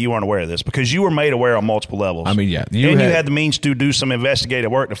and say you weren't aware of this because you were made aware on multiple levels. I mean, yeah. You had the means to do some investigative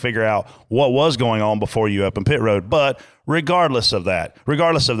work to figure out what was going on before you up in pit road. But regardless of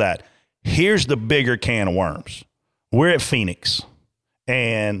that, here's the bigger can of worms. We're at Phoenix,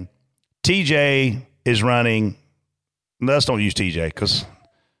 and TJ is running. Let's don't use TJ because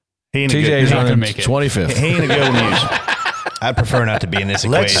he ain't TJ's running make it. 25th. He ain't a good one to use. I'd prefer not to be in this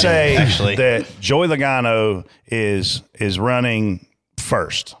equation. Let's say actually. that Joey Logano is running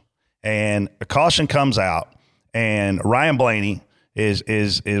first, and a caution comes out, and Ryan Blaney is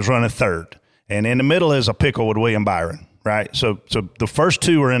running third, and in the middle is a pickle with William Byron, right? So the first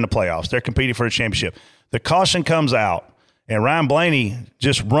two are in the playoffs; they're competing for a championship. The caution comes out, and Ryan Blaney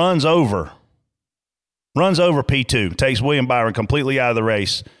just runs over P2, takes William Byron completely out of the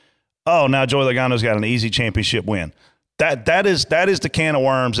race. Oh, now Joey Logano's got an easy championship win. That is the can of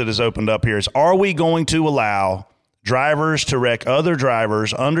worms that has opened up here. Is are we going to allow drivers to wreck other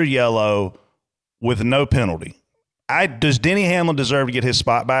drivers under yellow with no penalty? Does Denny Hamlin deserve to get his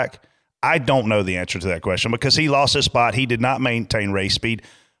spot back? I don't know the answer to that question because he lost his spot. He did not maintain race speed,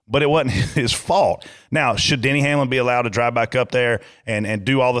 but it wasn't his fault. Now, should Denny Hamlin be allowed to drive back up there and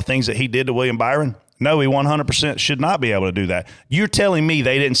do all the things that he did to William Byron? No, he 100% should not be able to do that. You're telling me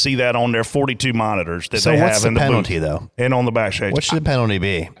they didn't see that on their 42 monitors that they have in the penalty, booth though? And on the backstage. What should the penalty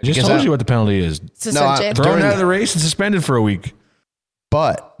be? I just told you what the penalty is. Suspension. Thrown out of the race and suspended for a week.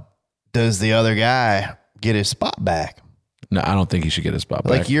 But does the other guy get his spot back? No, I don't think he should get his spot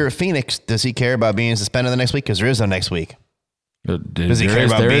back. Like, you're at Phoenix. Does he care about being suspended the next week? Because there is no next week. Does he care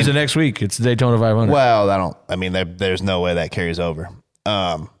about being? There is a next week. It's the Daytona 500. Well, there's no way that carries over.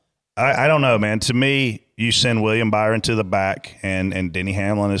 I don't know, man. To me, you send William Byron to the back, and Denny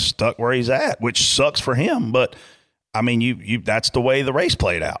Hamlin is stuck where he's at, which sucks for him. But I mean, you that's the way the race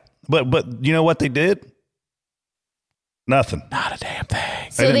played out. But you know what they did? Nothing. Not a damn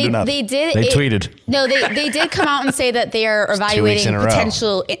thing. So they tweeted. No, they did come out and say that they are evaluating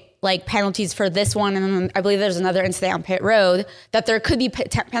potential like penalties for this one, and then I believe there's another incident on pit road that there could be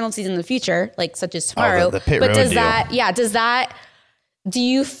penalties in the future, like such as tomorrow. The pit but road does deal. that? Do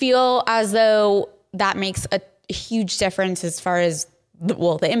you feel as though that makes a huge difference as far as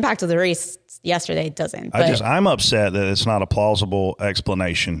the impact of the race yesterday doesn't? I'm upset that it's not a plausible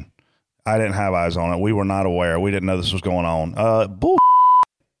explanation. I didn't have eyes on it. We were not aware. We didn't know this was going on. Bull.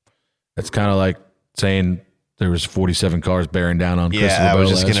 It's kind of like saying there was 47 cars bearing down on Christopher Bell. Yeah, I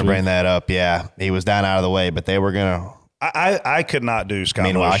was just going to bring that up. Yeah, he was down out of the way, but they were going to. I could not do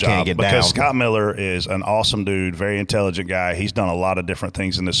Scott Miller's job because Scott Miller is an awesome dude, very intelligent guy. He's done a lot of different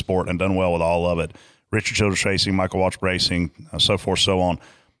things in this sport and done well with all of it. Richard Childress Racing, Michael Waltrip Racing, so forth, so on.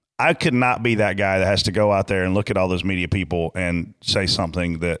 I could not be that guy that has to go out there and look at all those media people and say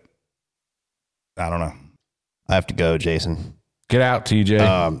something that, I don't know. I have to go, Jason. Get out,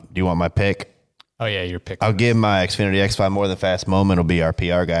 TJ. Do you want my pick? Oh, yeah, your pick. I'll give my Xfinity X5 More Than Fast moment. It'll be our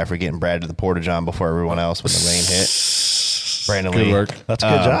PR guy for getting Brad to the Porta-John before everyone else when the rain hit. Brandon Good Lee. work. That's a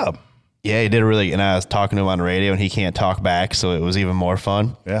good job. Yeah, he did and I was talking to him on the radio, and he can't talk back, so it was even more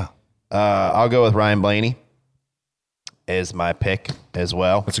fun. Yeah. I'll go with Ryan Blaney as my pick as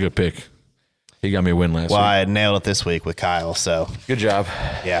well. That's a good pick. He got me a win last week. Well, I nailed it this week with Kyle, so. Good job.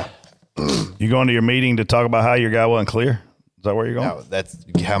 Yeah. You going to your meeting to talk about how your guy wasn't clear? Is that where you're going? No, that's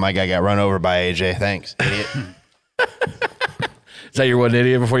how my guy got run over by AJ. Thanks, idiot. Is that your one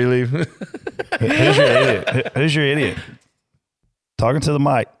idiot before you leave? Who's your idiot? Who's your idiot? Talking to the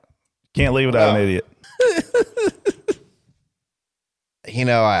mic. Can't leave without an idiot. You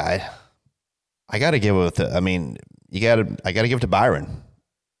know, I got to give it to, I got to give it to Byron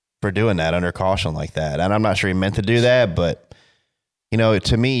for doing that under caution like that. And I'm not sure he meant to do that, but you know,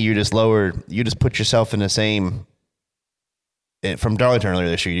 to me, you just put yourself in the same, from Darlington earlier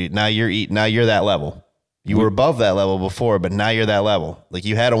this year. Now you're that level. You were above that level before, but now you're that level. Like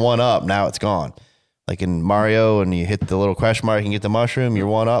you had a 1-up, now it's gone. Like in Mario, and you hit the little question mark and get the mushroom, you're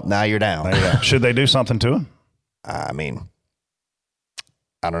 1-up, now you're down. Should they do something to him? I mean,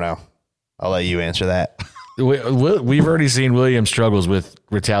 I don't know. I'll let you answer that. We've already seen Williams struggles with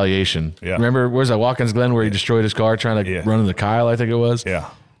retaliation. Yeah. Remember, where's that Watkins Glen where he destroyed his car trying to run into Kyle, I think it was? Yeah.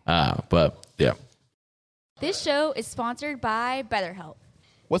 But, yeah. This show is sponsored by BetterHelp.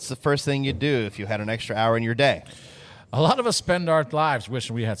 What's the first thing you'd do if you had an extra hour in your day? A lot of us spend our lives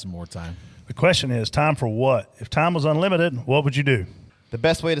wishing we had some more time. The question is, time for what? If time was unlimited, what would you do? The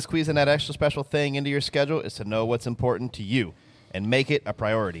best way to squeeze in that extra special thing into your schedule is to know what's important to you and make it a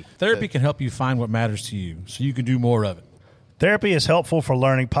priority. Therapy can help you find what matters to you so you can do more of it. Therapy is helpful for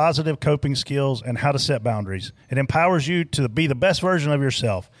learning positive coping skills and how to set boundaries. It empowers you to be the best version of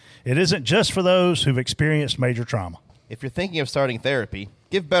yourself. It isn't just for those who've experienced major trauma. If you're thinking of starting therapy,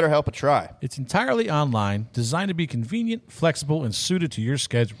 give BetterHelp a try. It's entirely online, designed to be convenient, flexible, and suited to your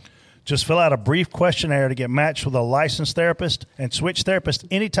schedule. Just fill out a brief questionnaire to get matched with a licensed therapist and switch therapists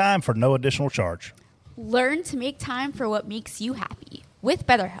anytime for no additional charge. Learn to make time for what makes you happy with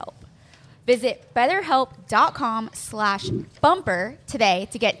BetterHelp. Visit BetterHelp.com/bumper today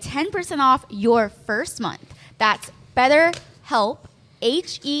to get 10% off your first month. That's BetterHelp,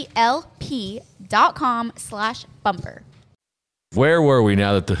 HELP.com/bumper. Where were we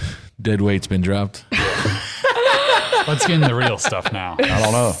now that the dead weight's been dropped? Let's get into the real stuff now. I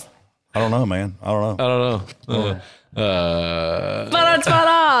don't know, man. I don't know. Spot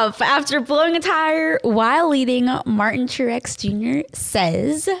off. After blowing a tire while leading, Martin Truex Jr.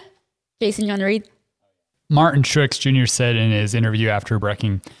 says, Jason, you want to read? Martin Truex Jr. said in his interview after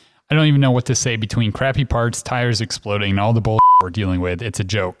wrecking, I don't even know what to say between crappy parts, tires exploding, and all the bull we're dealing with. It's a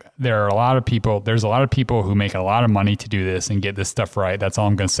joke. There's a lot of people who make a lot of money to do this and get this stuff right. That's all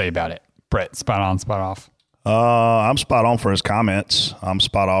I'm going to say about it. Brett, spot on, spot off. I'm spot on for his comments. I'm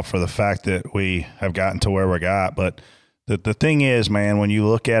spot off for the fact that we have gotten to where we got. But the thing is, man, when you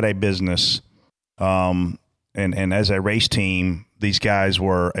look at a business, and as a race team, these guys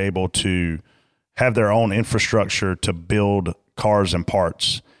were able to have their own infrastructure to build cars and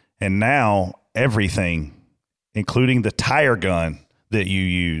parts. And now everything, including the tire gun that you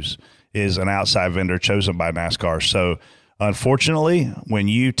use, is an outside vendor chosen by NASCAR. So unfortunately, when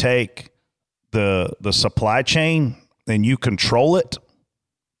you take the supply chain and you control it,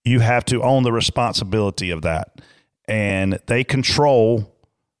 you have to own the responsibility of that. And they control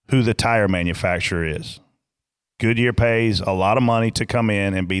who the tire manufacturer is. Goodyear pays a lot of money to come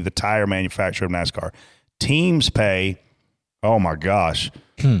in and be the tire manufacturer of NASCAR. Teams pay, oh my gosh,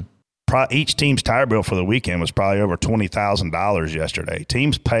 each team's tire bill for the weekend was probably over $20,000 yesterday.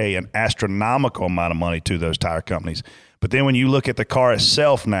 Teams pay an astronomical amount of money to those tire companies. But then when you look at the car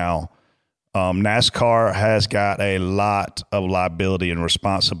itself now, NASCAR has got a lot of liability and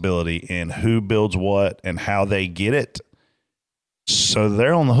responsibility in who builds what and how they get it. So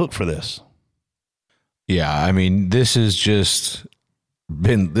they're on the hook for this. Yeah, I mean, this has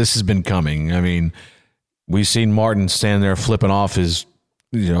been coming. I mean, we've seen Martin stand there flipping off his,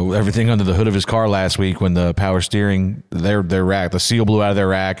 everything under the hood of his car last week when the power steering, their rack, the seal blew out of their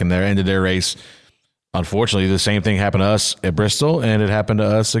rack and they ended their race. Unfortunately, the same thing happened to us at Bristol, and it happened to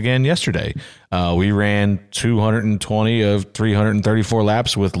us again yesterday. We ran 220 of 334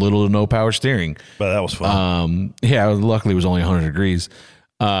 laps with little to no power steering. But that was fun. Luckily it was only 100 degrees.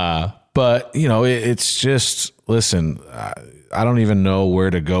 But, it's just, listen, I don't even know where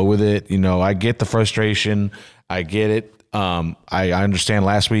to go with it. I get the frustration. I get it. I understand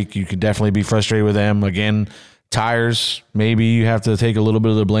last week you could definitely be frustrated with them. Again, tires, maybe you have to take a little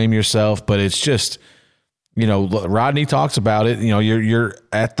bit of the blame yourself, but it's just, Rodney talks about it. You're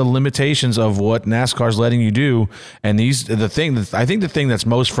at the limitations of what NASCAR's letting you do. And I think the thing that's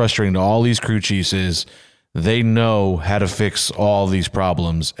most frustrating to all these crew chiefs is they know how to fix all these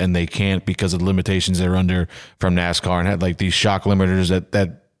problems and they can't because of the limitations they're under from NASCAR and had like these shock limiters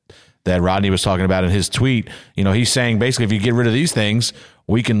that Rodney was talking about in his tweet. He's saying basically if you get rid of these things,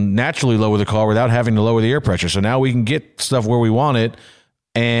 we can naturally lower the car without having to lower the air pressure. So now we can get stuff where we want it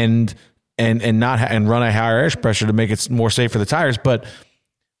and run a higher air pressure to make it more safe for the tires. But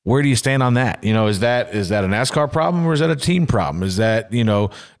where do you stand on that? Is that a NASCAR problem or is that a team problem? Is that,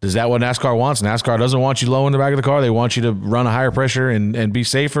 does that what NASCAR wants? NASCAR doesn't want you low in the back of the car. They want you to run a higher pressure and be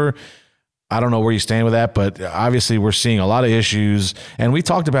safer. I don't know where you stand with that, but obviously we're seeing a lot of issues. And we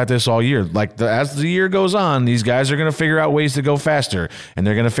talked about this all year. As the year goes on, these guys are going to figure out ways to go faster, and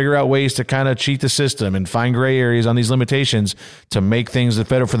they're going to figure out ways to kind of cheat the system and find gray areas on these limitations to make things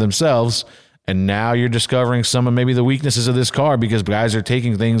better for themselves. And now you're discovering some of maybe the weaknesses of this car because guys are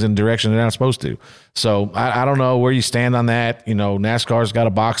taking things in a direction they're not supposed to. So I don't know where you stand on that. NASCAR's got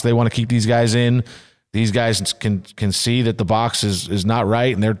a box they want to keep these guys in. These guys can see that the box is not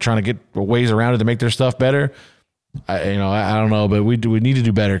right, and they're trying to get ways around it to make their stuff better. I don't know, but we need to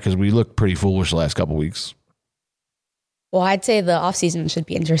do better because we look pretty foolish the last couple weeks. Well, I'd say the offseason should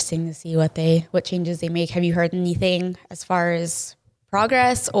be interesting to see what changes they make. Have you heard anything as far as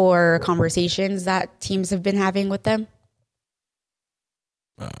progress or conversations that teams have been having with them?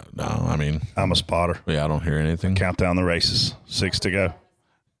 No, I mean, I'm a spotter. Yeah, I don't hear anything. Count down the races. 6 to go.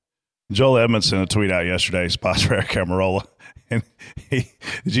 Joel Edmondson a tweet out yesterday, spots for Eric Almirola. And did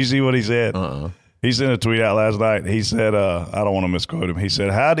you see what he said? He sent a tweet out last night. He said, I don't want to misquote him. He said,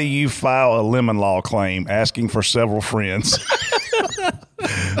 "How do you file a lemon law claim asking for several friends?"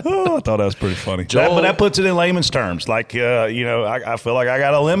 Oh, I thought that was pretty funny. But that puts it in layman's terms. Like, I feel like I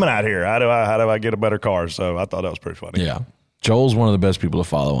got a lemon out here. How do I get a better car? So I thought that was pretty funny. Yeah. Joel's one of the best people to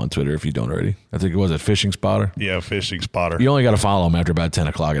follow on Twitter if you don't already. I think it was at Fishing Spotter. Yeah, Fishing Spotter. You only got to follow him after about 10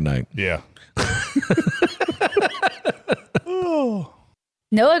 o'clock at night. Yeah.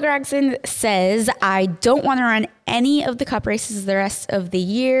 Noah Gragson says, "I don't want to run any of the Cup races the rest of the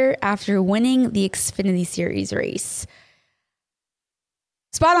year after winning the Xfinity Series race."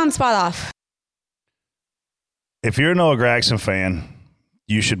 Spot on, spot off. If you're a Noah Gragson fan,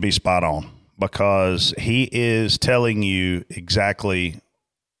 you should be spot on because he is telling you exactly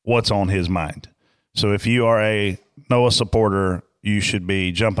what's on his mind. So if you are a Noah supporter, you should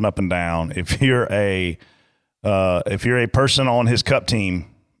be jumping up and down. If you're a person on his Cup team,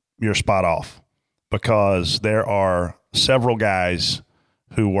 you're spot off because there are several guys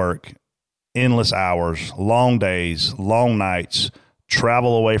who work endless hours, long days, long nights,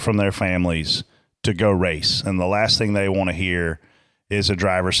 travel away from their families to go race. And the last thing they want to hear is a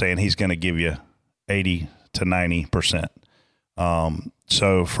driver saying he's going to give you 80 to 90%.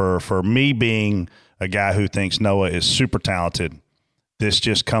 So for me being a guy who thinks Noah is super talented, this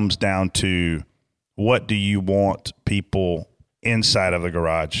just comes down to what do you want people inside of the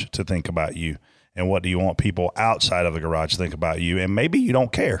garage to think about you, and what do you want people outside of the garage to think about you? And maybe you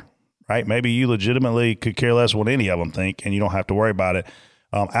don't care, right? Maybe you legitimately could care less what any of them think, and you don't have to worry about it.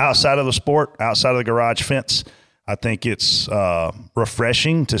 Outside of the sport, outside of the garage fence, I think it's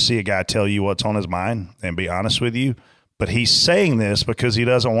refreshing to see a guy tell you what's on his mind and be honest with you. But he's saying this because he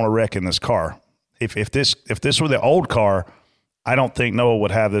doesn't want to wreck in this car. If this were the old car, I don't think Noah would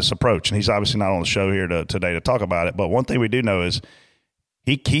have this approach. And he's obviously not on the show here today to talk about it. But one thing we do know is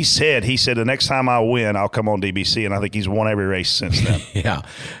he said the next time I win, I'll come on DBC. And I think he's won every race since then. Yeah,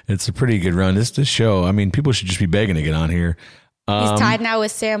 it's a pretty good run. This show, I mean, people should just be begging to get on here. He's tied now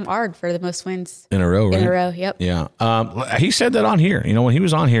with Sam Ard for the most wins. In a row, right? In a row, yep. Yeah. He said that on here. You know, when he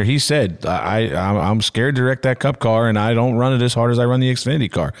was on here, he said, I'm scared to wreck that Cup car, and I don't run it as hard as I run the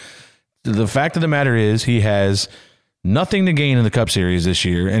Xfinity car. The fact of the matter is he has nothing to gain in the Cup Series this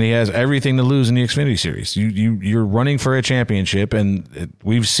year, and he has everything to lose in the Xfinity Series. You're running for a championship, and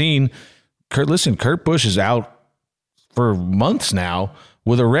we've seen Kurt Busch is out for months now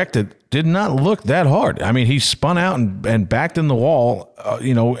with a wreck that did not look that hard. I mean, he spun out and backed in the wall,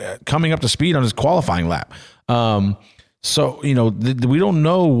 coming up to speed on his qualifying lap. So, we don't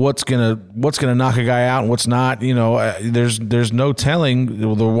know what's gonna knock a guy out and what's not. There's no telling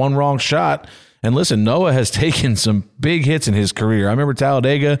the one wrong shot. And listen, Noah has taken some big hits in his career. I remember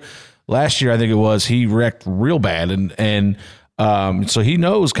Talladega last year, I think it was, he wrecked real bad. And so he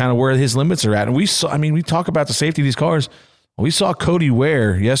knows kind of where his limits are at. And we talk about the safety of these cars. We saw Cody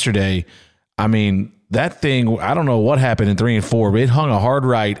Ware yesterday. I mean, that thing, I don't know what happened in 3 and 4, but it hung a hard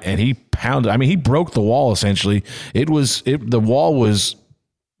right and he pounded. I mean, he broke the wall essentially. The wall was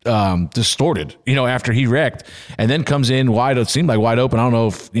distorted, after he wrecked, and then comes in wide. It seemed like wide open. I don't know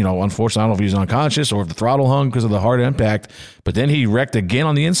if, unfortunately, I don't know if he was unconscious or if the throttle hung because of the hard impact. But then he wrecked again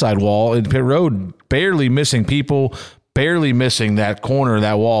on the inside wall in pit road, barely missing people, barely missing that corner of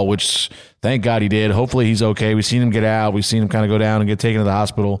that wall, which thank God he did. Hopefully he's okay. We've seen him get out. We've seen him kind of go down and get taken to the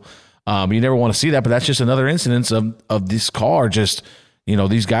hospital. You never want to see that, but that's just another incidence of this car. Just,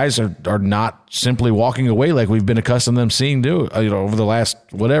 these guys are not simply walking away like we've been accustomed to them seeing do, over the last,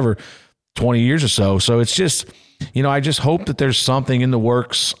 20 years or so. So it's just, I just hope that there's something in the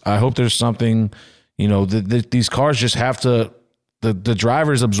works. I hope there's something, these cars just have to, the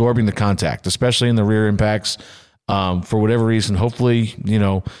driver's absorbing the contact, especially in the rear impacts. For whatever reason, hopefully,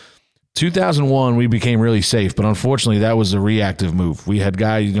 2001, we became really safe, but unfortunately that was a reactive move. We had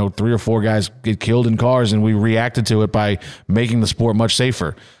guys, 3 or 4 guys get killed in cars, and we reacted to it by making the sport much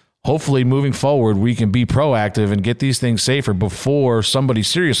safer. Hopefully moving forward, we can be proactive and get these things safer before somebody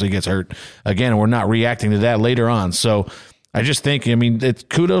seriously gets hurt. Again, we're not reacting to that later on. So I just think, it's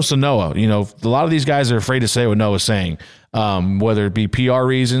kudos to Noah. A lot of these guys are afraid to say what Noah's saying, whether it be PR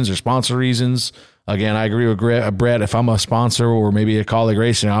reasons or sponsor reasons. Again, I agree with Brett. If I'm a sponsor or maybe a colleague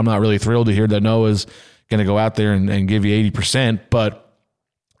racing, I'm not really thrilled to hear that Noah's going to go out there and give you 80%, but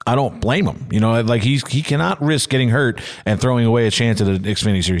I don't blame him. He cannot risk getting hurt and throwing away a chance at an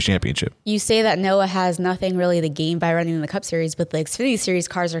Xfinity Series championship. You say that Noah has nothing really to gain by running in the Cup Series, but the Xfinity Series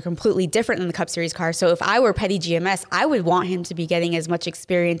cars are completely different than the Cup Series cars. So if I were Petty GMS, I would want him to be getting as much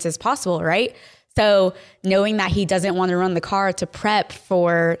experience as possible, right? So knowing that he doesn't want to run the car to prep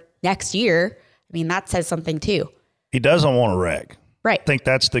for next year, that says something too. He doesn't want to wreck. Right. I think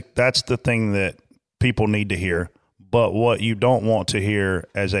that's the thing that people need to hear. But what you don't want to hear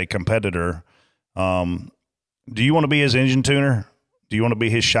as a competitor, do you want to be his engine tuner? Do you want to be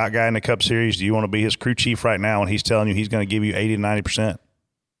his shot guy in the Cup Series? Do you want to be his crew chief right now and he's telling you he's going to give you 80 to 90%?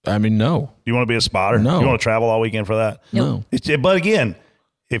 I mean, no. Do you want to be a spotter? No. You want to travel all weekend for that? No. But again,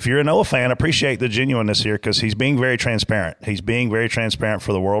 if you're a Noah fan, appreciate the genuineness here because he's being very transparent. He's being very transparent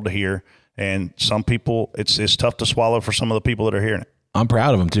for the world to hear. And some people, it's tough to swallow for some of the people that are hearing it. I'm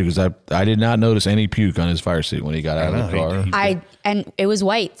proud of him, too, because I did not notice any puke on his fire seat when he got out of the car. And it was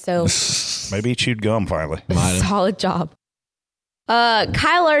white, so. Maybe he chewed gum finally. Solid job.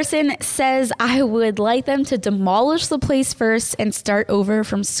 Kyle Larson says, I would like them to demolish the place first and start over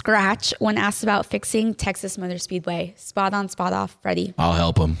from scratch when asked about fixing Texas Motor Speedway. Spot on, spot off, Freddie. I'll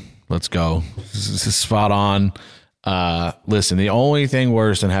help him. Let's go. This is spot on. Listen, the only thing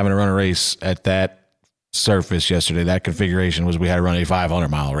worse than having to run a race at that surface yesterday, that configuration, was we had to run a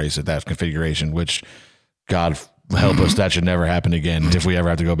 500-mile race at that configuration, which, God help us, that should never happen again if we ever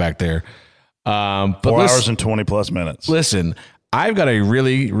have to go back there. But 4 hours and 20-plus minutes. Listen, I've got a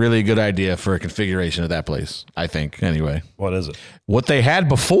really, really good idea for a configuration of that place, I think, anyway. What is it? What they had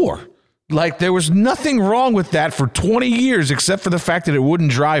before. Like, there was nothing wrong with that for 20 years except for the fact that it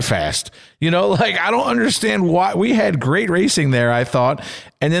wouldn't drive fast. You know, like, I don't understand why. We had great racing there, I thought,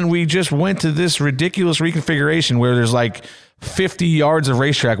 and then we just went to this ridiculous reconfiguration where there's like 50 yards of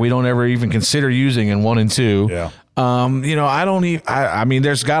racetrack we don't ever even consider using in 1 and 2. Yeah. You know, I mean,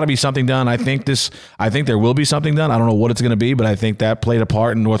 there's got to be something done. I think there will be something done. I don't know what it's going to be, but I think that played a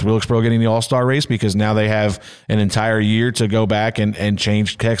part in North Wilkesboro getting the All-Star race because now they have an entire year to go back and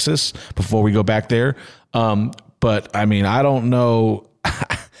change Texas before we go back there. But I mean, I don't know.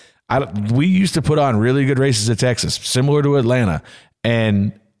 We used to put on really good races at Texas, similar to Atlanta,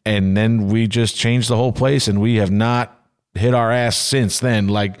 and then we just changed the whole place, and we have not hit our ass since then.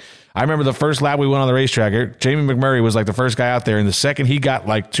 Like, I remember the first lap we went on the racetrack, Jamie McMurray was like the first guy out there, and the second he got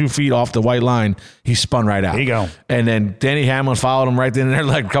like 2 feet off the white line, he spun right out. There you go. And then Danny Hamlin followed him right then and there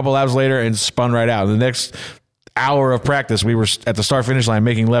like a couple laps later and spun right out. And the next hour of practice, we were at the start-finish line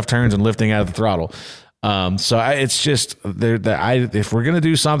making left turns and lifting out of the throttle. It's just, if we're going to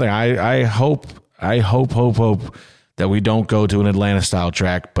do something, I hope that we don't go to an Atlanta-style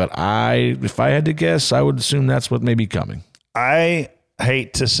track. But if I had to guess, I would assume that's what may be coming. I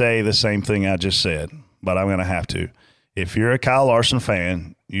hate to say the same thing I just said, but I'm going to have to. If you're a Kyle Larson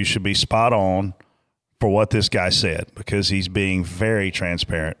fan, you should be spot on for what this guy said because he's being very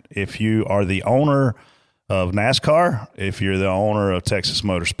transparent. If you are the owner of NASCAR, if you're the owner of Texas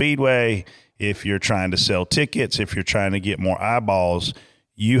Motor Speedway, if you're trying to sell tickets, if you're trying to get more eyeballs,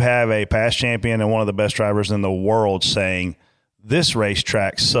 you have a past champion and one of the best drivers in the world saying, this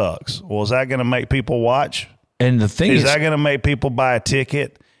racetrack sucks. Well, is that going to make people watch? And the thing is that going to make people buy a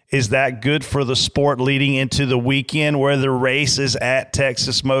ticket? Is that good for the sport leading into the weekend where the race is at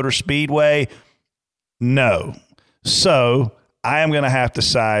Texas Motor Speedway? No. So I am going to have to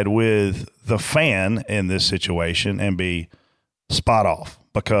side with the fan in this situation and be spot off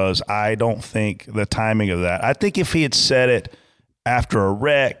because I don't think the timing of that. I think if he had said it after a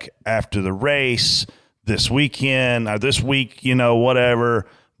wreck, after the race, this weekend, or this week, whatever.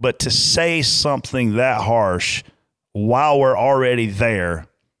 But to say something that harsh while we're already there,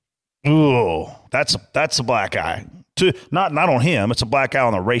 ooh, that's a black eye. Not on him, it's a black eye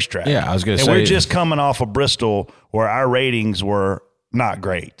on the racetrack. Yeah, I was going to say. And we're just coming off of Bristol where our ratings were not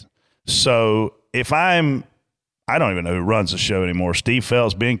great. So I don't even know who runs the show anymore. Steve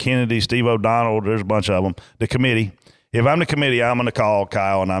Phelps, Ben Kennedy, Steve O'Donnell, there's a bunch of them. The committee. If I'm the committee, I'm going to call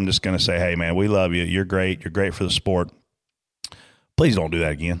Kyle and I'm just going to say, hey, man, we love you. You're great. You're great for the sport. Please don't do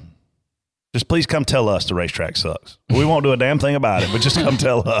that again. Just please come tell us the racetrack sucks. We won't do a damn thing about it, but just come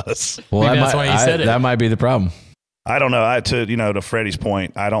tell us. Well, that's why you said it. That might be the problem. I don't know. To Freddie's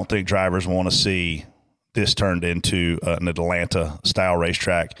point, I don't think drivers want to see this turned into an Atlanta-style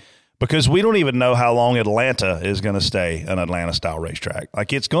racetrack because we don't even know how long Atlanta is going to stay an Atlanta-style racetrack.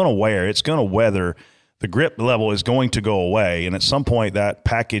 Like, it's going to weather. The grip level is going to go away, and at some point, that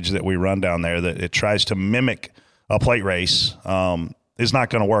package that we run down there that it tries to mimic a plate race is not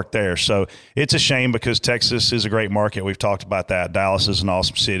going to work there. So it's a shame because Texas is a great market. We've talked about that. Dallas is an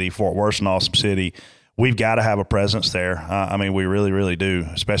awesome city. Fort Worth's an awesome city. We've got to have a presence there. We really, really do,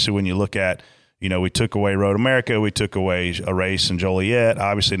 especially when you look at, we took away Road America. We took away a race in Joliet.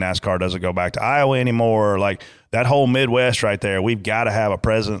 Obviously, NASCAR doesn't go back to Iowa anymore. Like, that whole Midwest right there, we've got to have a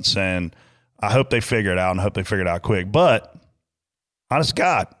presence, and I hope they figure it out, and I hope they figure it out quick. But, honest to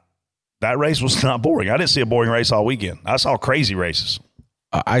God, that race was not boring. I didn't see a boring race all weekend. I saw crazy races.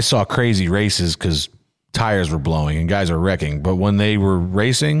 I saw crazy races because tires were blowing and guys were wrecking. But when they were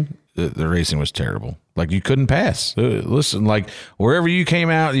racing, the racing was terrible. Like, you couldn't pass. Listen, like, wherever you came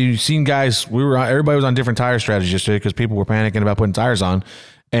out, you seen guys. Everybody was on different tire strategies yesterday because people were panicking about putting tires on,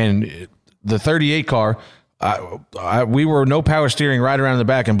 and the 38 car. We were no power steering right around the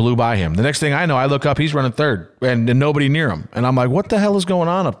back and blew by him. The next thing I know, I look up, he's running third and nobody near him. And I'm like, what the hell is going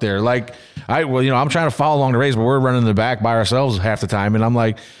on up there? Like, I'm trying to follow along the race, but we're running in the back by ourselves half the time. And I'm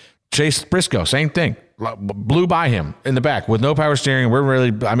like, Chase Briscoe, same thing. Blew by him in the back with no power steering. We're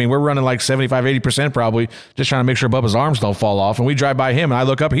running like 75, 80% probably, just trying to make sure Bubba's arms don't fall off. And we drive by him and I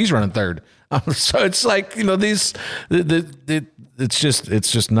look up, he's running third. So it's like,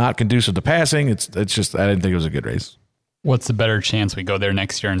 it's just not conducive to passing. It's just, I didn't think it was a good race. What's the better chance we go there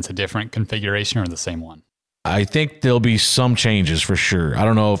next year and it's a different configuration or the same one? I think there'll be some changes for sure. I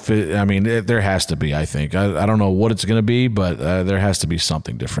don't know if there has to be, I think. I don't know what it's going to be, but there has to be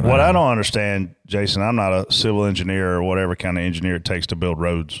something different. What I don't understand, Jason, I'm not a civil engineer or whatever kind of engineer it takes to build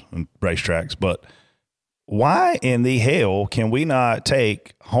roads and racetracks, but why in the hell can we not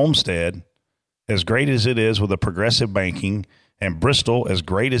take Homestead, as great as it is with the progressive banking, and Bristol, as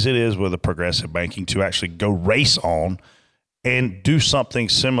great as it is with the progressive banking, to actually go race on and do something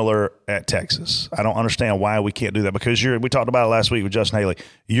similar at Texas? I don't understand why we can't do that, because we talked about it last week with Justin Haley.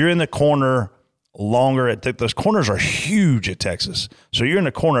 You're in the corner longer. Those corners are huge at Texas. So you're in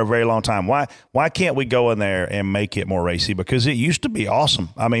the corner a very long time. Why can't we go in there and make it more racy? Because it used to be awesome.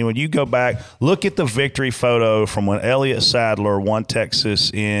 I mean, when you go back, look at the victory photo from when Elliott Sadler won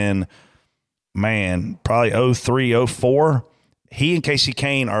Texas in, probably 03, 04. He and Casey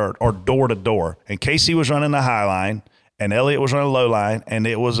Kane are door to door. And Casey was running the high line, and Elliott was running the low line, and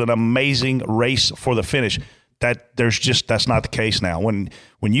it was an amazing race for the finish. That's not the case now. When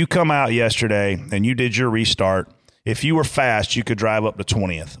you come out yesterday and you did your restart, if you were fast, you could drive up to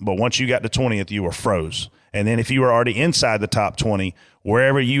 20th. But once you got to 20th, you were froze. And then if you were already inside the top 20,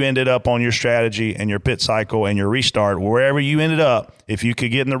 wherever you ended up on your strategy and your pit cycle and your restart, wherever you ended up, if you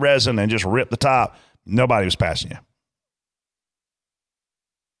could get in the resin and just rip the top, nobody was passing you.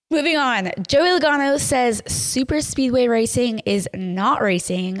 Moving on, Joey Logano says super speedway racing is not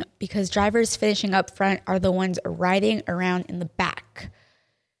racing because drivers finishing up front are the ones riding around in the back.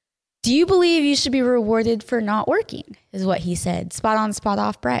 Do you believe you should be rewarded for not working, is what he said. Spot on, spot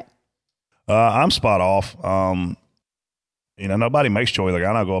off, Brett? I'm spot off. Nobody makes Joey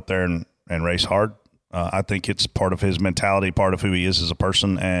Logano go up there and race hard. I think it's part of his mentality, part of who he is as a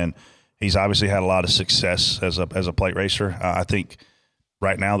person, and he's obviously had a lot of success as a plate racer. I think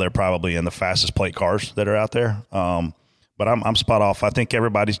right now they're probably in the fastest plate cars that are out there. But I'm spot off. I think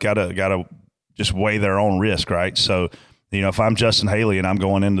everybody's got to just weigh their own risk, right? So, if I'm Justin Haley and I'm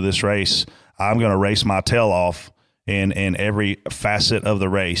going into this race, I'm going to race my tail off in every facet of the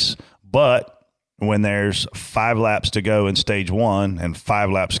race. But when there's 5 laps to go in stage 1 and 5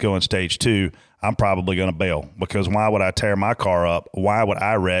 laps to go in stage 2, I'm probably going to bail, because why would I tear my car up? Why would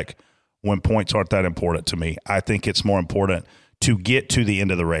I wreck when points aren't that important to me? I think it's more important to get to the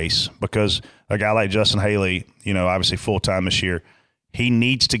end of the race, because a guy like Justin Haley, obviously full-time this year, he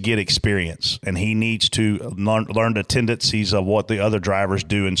needs to get experience, and he needs to learn the tendencies of what the other drivers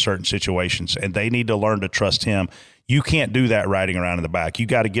do in certain situations, and they need to learn to trust him. You can't do that riding around in the back. You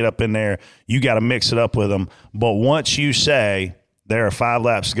got to get up in there. You got to mix it up with them. But once you say there are 5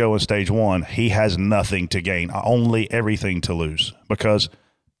 laps to go in stage 1, he has nothing to gain, only everything to lose, because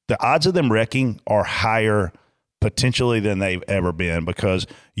the odds of them wrecking are higher potentially than they've ever been, because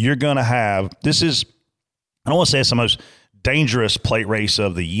you're going to have, I don't want to say it's the most dangerous plate race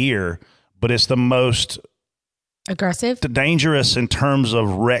of the year, but it's the most aggressive, dangerous in terms of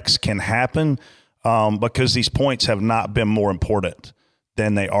wrecks can happen, because these points have not been more important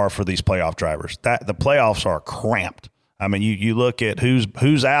than they are for these playoff drivers. The playoffs are cramped. I mean, you look at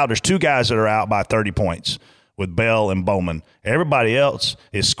who's out. There's 2 guys that are out by 30 points with Bell and Bowman. Everybody else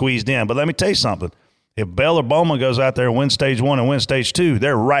is squeezed in. But let me tell you something. If Bell or Bowman goes out there and wins stage 1 and wins stage 2,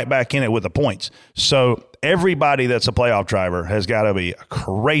 they're right back in it with the points. So everybody that's a playoff driver has got to be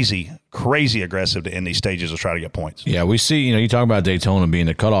crazy, crazy aggressive to end these stages to try to get points. Yeah, we see, you talk about Daytona being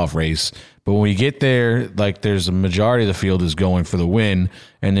a cutoff race, but when we get there, like, there's a majority of the field is going for the win,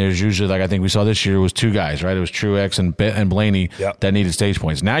 and there's usually, like I think we saw this year, was 2 guys, right? It was Truex and Blaney that needed stage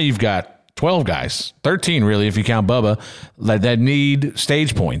points. Now you've got 12 guys, 13 really if you count Bubba, that need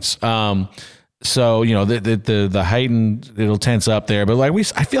stage points. So, you know, the heightened, it'll tense up there. But like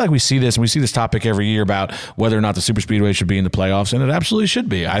I feel like we see this, and we see this topic every year about whether or not the super speedway should be in the playoffs, and it absolutely should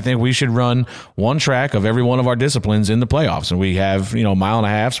be. I think we should run one track of every one of our disciplines in the playoffs. And we have, you know, mile and a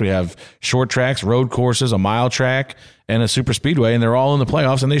halves, we have short tracks, road courses, a mile track, and a super speedway, and they're all in the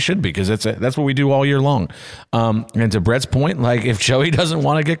playoffs, and they should be, because that's what we do all year long. And to Brett's point, like if Joey doesn't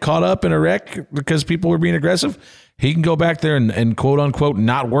want to get caught up in a wreck because people were being aggressive, he can go back there and quote unquote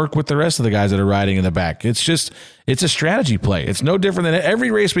not work with the rest of the guys that are riding in the back. It's a strategy play. It's no different than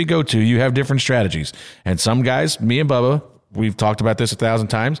every race we go to. You have different strategies. And some guys, me and Bubba, we've talked about this 1,000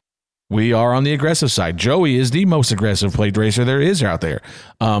 times. We are on the aggressive side. Joey is the most aggressive plate racer there is out there.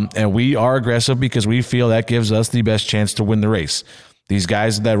 And we are aggressive because we feel that gives us the best chance to win the race. These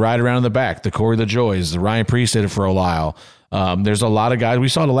guys that ride around in the back, the Corey LaJoys, the Ryan Preece did it for a while. There's a lot of guys. We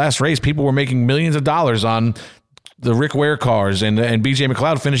saw the last race, people were making millions of dollars on the Rick Ware cars and BJ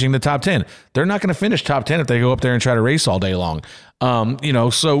McLeod finishing the top 10. They're not going to finish top 10 if they go up there and try to race all day long. You know,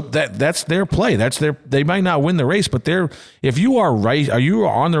 so that's their play. They might not win the race, but if you are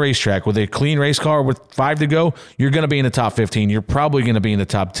on the racetrack with a clean race car with 5 to go, you're going to be in the top 15. You're probably going to be in the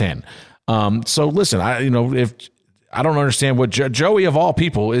top 10. So listen, I don't understand what Joey of all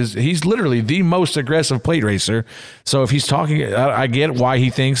people he's literally the most aggressive plate racer. So if he's talking, I get why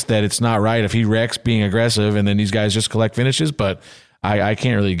he thinks that it's not right if he wrecks being aggressive and then these guys just collect finishes, but I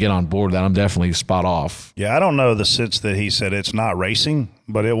can't really get on board with that. I'm definitely spot off. Yeah, I don't know the sense that he said it's not racing,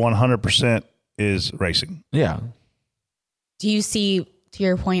 but it 100% is racing. Yeah. Do you see, to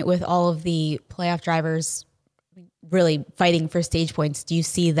your point, with all of the playoff drivers really fighting for stage points, do you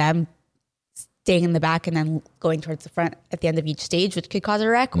see them staying in the back and then going towards the front at the end of each stage, which could cause a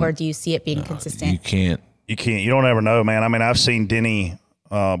wreck, or do you see it being consistent? You can't. You don't ever know, man. I mean, I've seen Denny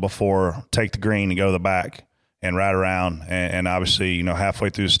before take the green and go to the back and ride around, and obviously, you know,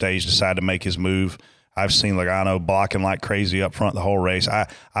 halfway through the stage decide to make his move. I've seen Logano blocking like crazy up front the whole race.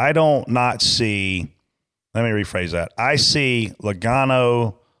 I don't not see, let me rephrase that. I see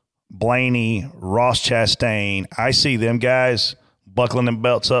Logano, Blaney, Ross Chastain. I see them guys buckling them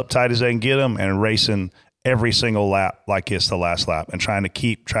belts up tight as they can get them and racing every single lap like it's the last lap and trying to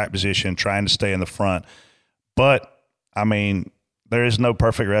keep track position, trying to stay in the front. But, I mean, there is no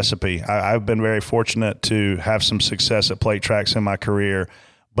perfect recipe. I've been very fortunate to have some success at plate tracks in my career,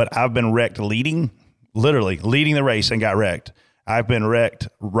 but I've been wrecked literally leading the race and got wrecked. I've been wrecked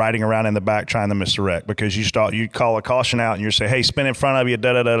riding around in the back trying to miss a wreck because you call a caution out and you say, hey, spin in front of you,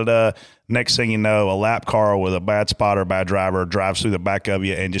 da-da-da-da-da. Next thing you know, a lap car with a bad spotter, bad driver drives through the back of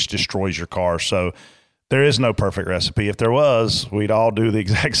you and just destroys your car. So there is no perfect recipe. If there was, we'd all do the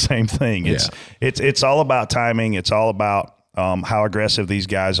exact same thing. It's all about timing. It's all about how aggressive these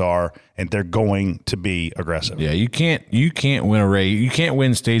guys are, and they're going to be aggressive. Yeah, you can't win a race. You can't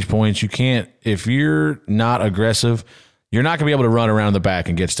win stage points. You can't, if you're not aggressive, you're not going to be able to run around the back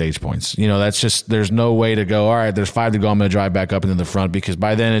and get stage points. You know, that's just, there's no way to go, all right, there's 5 to go, I'm going to drive back up into the front, because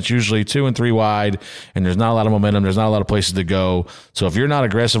by then it's usually 2 and 3 wide and there's not a lot of momentum. There's not a lot of places to go. So if you're not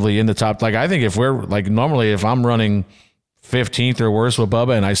aggressively in the top, like I think if we're like normally if I'm running 15th or worse with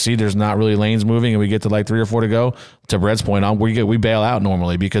Bubba and I see there's not really lanes moving and we get to like 3 or 4 to go, to Brett's point, we bail out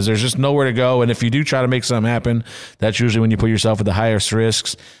normally because there's just nowhere to go. And if you do try to make something happen, that's usually when you put yourself at the highest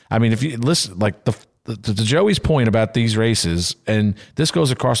risks. I mean, if you listen, like to Joey's point about these races, and this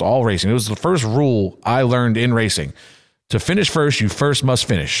goes across all racing, it was the first rule I learned in racing. To finish first, you first must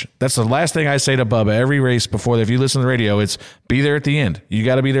finish. That's the last thing I say to Bubba every race before. If you listen to the radio, it's be there at the end. You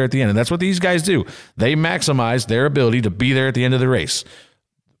got to be there at the end. And that's what these guys do. They maximize their ability to be there at the end of the race.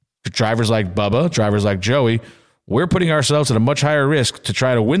 Drivers like Bubba, drivers like Joey, we're putting ourselves at a much higher risk to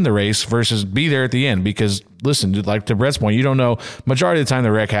try to win the race versus be there at the end. Because listen, like to Brett's point, you don't know, majority of the time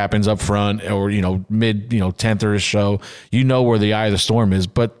the wreck happens up front or, mid, 10th or so, where the eye of the storm is.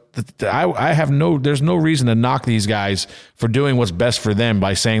 But there's no reason to knock these guys for doing what's best for them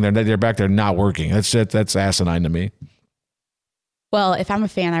by saying they're back there not working. That's asinine to me. Well, if I'm a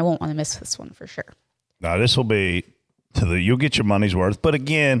fan, I won't want to miss this one for sure. No, this will be you'll get your money's worth. But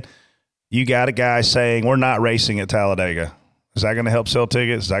again, you got a guy saying we're not racing at Talladega. Is that going to help sell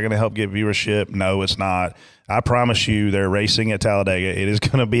tickets? Is that going to help get viewership? No, it's not. I promise you they're racing at Talladega. It is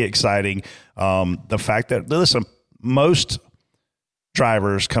going to be exciting. The fact that, listen, most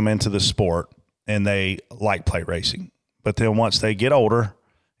drivers come into the sport and they like plate racing. But then once they get older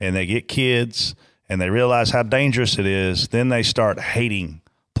and they get kids and they realize how dangerous it is, then they start hating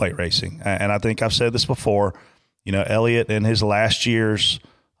plate racing. And I think I've said this before. Elliott in his last years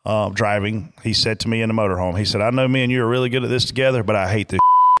driving, he said to me in the motorhome, he said, I know me and you are really good at this together, but I hate this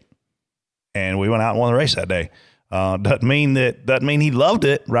shit. And we went out and won the race that day. Doesn't mean he loved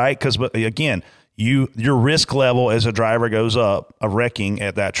it, right? Because again, your risk level as a driver goes up of wrecking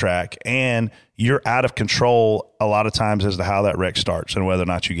at that track, and you're out of control a lot of times as to how that wreck starts and whether or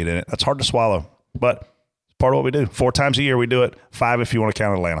not you get in it. That's hard to swallow, but it's part of what we do. 4 times a year we do it. 5 if you want to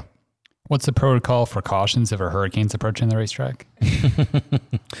count Atlanta. What's the protocol for cautions if a hurricane's approaching the racetrack?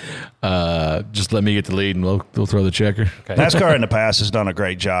 Just let me get the lead and we'll throw the checker. Okay. NASCAR in the past has done a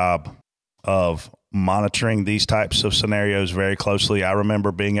great job of monitoring these types of scenarios very closely. I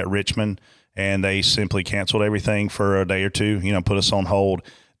remember being at Richmond and they simply canceled everything for a day or two, put us on hold.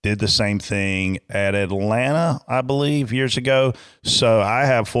 Did the same thing at Atlanta, I believe, years ago. So I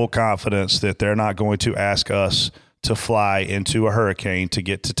have full confidence that they're not going to ask us to fly into a hurricane to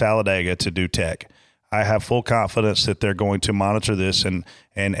get to Talladega to do tech. I have full confidence that they're going to monitor this and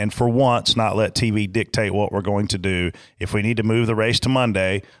for once not let TV dictate what we're going to do. If we need to move the race to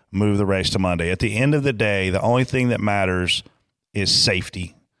Monday, move the race to Monday. At the end of the day, the only thing that matters is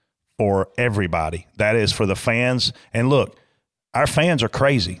safety for everybody. That is for the fans. And look, our fans are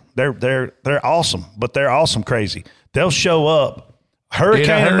crazy. They're awesome, but they're awesome crazy. They'll show up.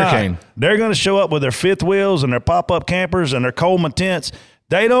 Hurricane or not, they're going to show up with their fifth wheels and their pop-up campers and their Coleman tents.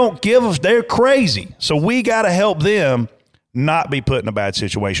 They don't give us – they're crazy. So we got to help them not be put in a bad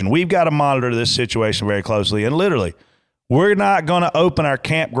situation. We've got to monitor this situation very closely. And literally, we're not going to open our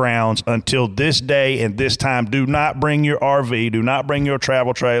campgrounds until this day and this time. Do not bring your RV. Do not bring your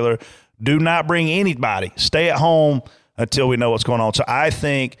travel trailer. Do not bring anybody. Stay at home until we know what's going on. So I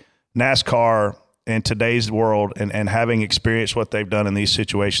think NASCAR – in today's world and having experienced what they've done in these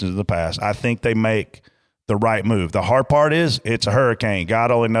situations in the past, I think they make the right move. The hard part is it's a hurricane.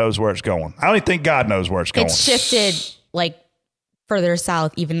 God only knows where it's going. I don't even think God knows where it's going. It's shifted further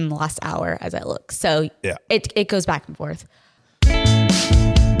south even in the last hour as I look. So yeah, it goes back and forth.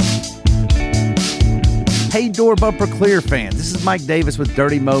 Hey, Door Bumper Clear fans, this is Mike Davis with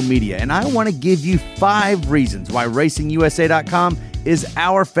Dirty Mo Media, and I want to give you 5 reasons why RacingUSA.com is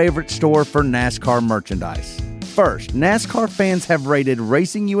our favorite store for NASCAR merchandise. First, NASCAR fans have rated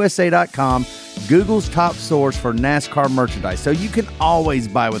RacingUSA.com Google's top source for NASCAR merchandise, so you can always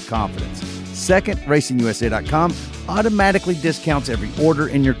buy with confidence. Second, RacingUSA.com automatically discounts every order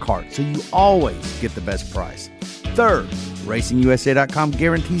in your cart, so you always get the best price. Third, RacingUSA.com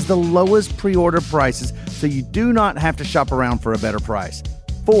guarantees the lowest pre-order prices, so you do not have to shop around for a better price.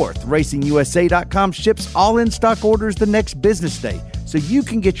 Fourth, RacingUSA.com ships all in-stock orders the next business day, so you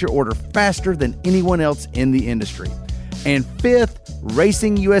can get your order faster than anyone else in the industry. And fifth,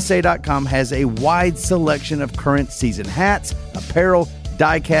 RacingUSA.com has a wide selection of current season hats, apparel,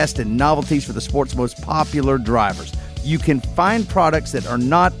 die-cast, and novelties for the sport's most popular drivers. You can find products that are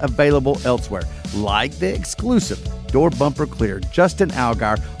not available elsewhere, like the exclusive Door Bumper Clear Justin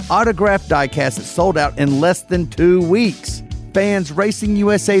Allgaier autographed die-cast that sold out in less than 2 weeks. Fans,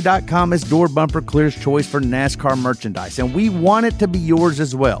 RacingUSA.com is Door Bumper Clear's choice for NASCAR merchandise, and we want it to be yours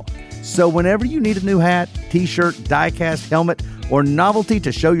as well. So whenever you need a new hat, t-shirt, die-cast, helmet, or novelty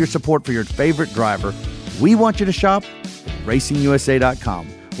to show your support for your favorite driver, we want you to shop at RacingUSA.com,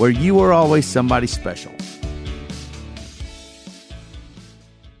 where you are always somebody special.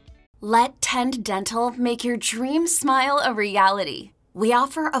 Let Tend Dental make your dream smile a reality. We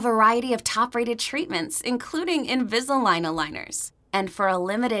offer a variety of top-rated treatments, including Invisalign aligners. And for a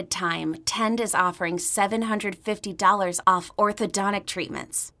limited time, Tend is offering $750 off orthodontic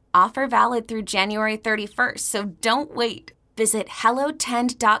treatments. Offer valid through January 31st, so don't wait. Visit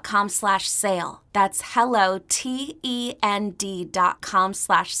hellotend.com/sale. That's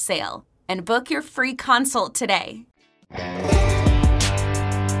hellotend.com/sale. And book your free consult today.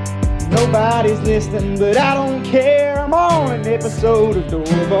 Nobody's listening, but I don't care. I'm on an episode of Door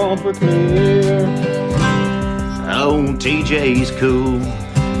Bumper Clear. Oh, TJ's cool,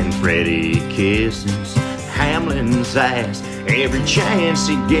 and Freddie kisses Hamlin's ass every chance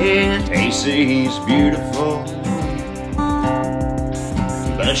he gets. AC's beautiful,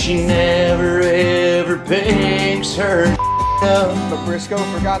 but she never ever picks her up. But Briscoe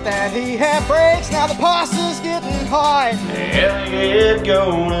forgot that he had brakes. Now the pasta's getting high. Elliott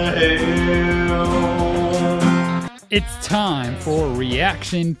gonna hell. It's time for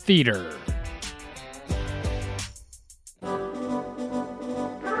Reaction Theater.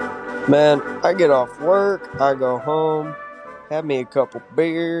 Man, I get off work, I go home, have me a couple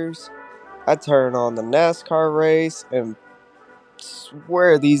beers, I turn on the NASCAR race, and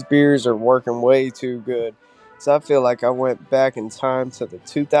swear these beers are working way too good. So I feel like I went back in time to the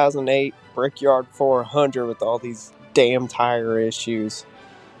 2008 Brickyard 400 with all these damn tire issues.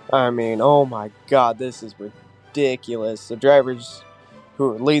 I mean, oh my God, this is ridiculous. The drivers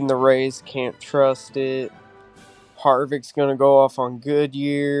who are leading the race can't trust it. Harvick's going to go off on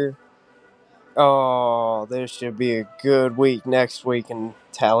Goodyear. Oh, this should be a good week next week in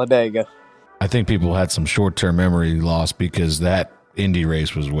Talladega. I think people had some short-term memory loss because that Indy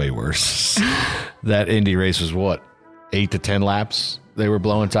race was way worse. That Indy race was, what, 8 to 10 laps? They were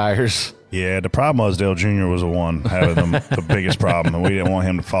blowing tires. Yeah, the problem was Dale Jr. was the one having the biggest problem, and we didn't want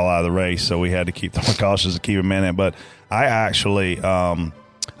him to fall out of the race, so we had to keep the cautious to keep him in it. But I actually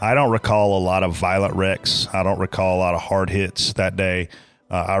I don't recall a lot of violent wrecks. I don't recall a lot of hard hits that day.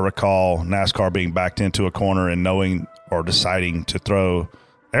 I recall NASCAR being backed into a corner and knowing or deciding to throw.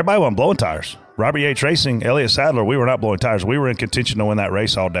 Everybody wasn't blowing tires. Robert Yates Racing, Elliott Sadler, we were not blowing tires. We were in contention to win that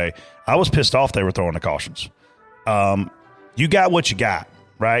race all day. I was pissed off they were throwing the cautions. You got what you got,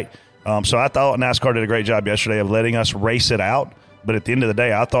 right? So I thought NASCAR did a great job yesterday of letting us race it out. But at the end of the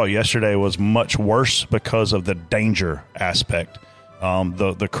day, I thought yesterday was much worse because of the danger aspect.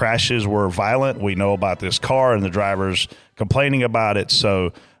 The crashes were violent. We know about this car and the drivers complaining about it.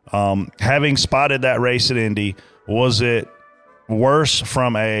 So having spotted that race at Indy, was it worse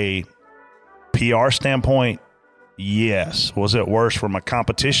from a PR standpoint? Yes. Was it worse from a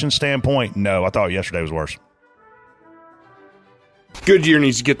competition standpoint? No. I thought yesterday was worse. Goodyear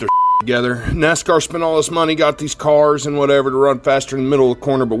needs to get their together. NASCAR spent all this money, got these cars and whatever to run faster in the middle of the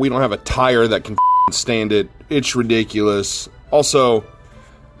corner, but we don't have a tire that can stand it. It's ridiculous. Also,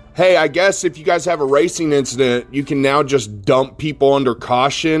 hey, I guess if you guys have a racing incident, you can now just dump people under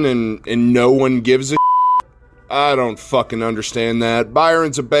caution and no one gives a I don't fucking understand that.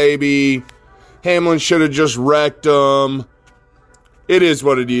 Byron's a baby. Hamlin should have just wrecked him. It is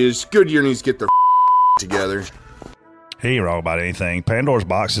what it is. Goodyear needs to get their together. He ain't wrong about anything. Pandora's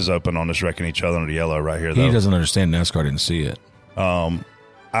box is open on us wrecking each other under yellow right here, though. He doesn't understand NASCAR didn't see it.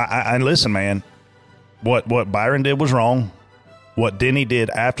 I listen, man. What Byron did was wrong. What Denny did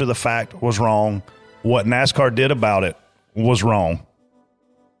after the fact was wrong. What NASCAR did about it was wrong.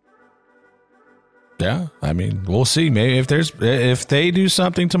 Yeah, I mean, we'll see. Maybe if they do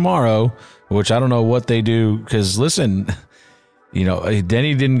something tomorrow, which I don't know what they do, because listen, you know,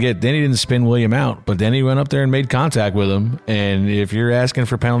 Denny didn't spin William out, but Denny went up there and made contact with him. And if you're asking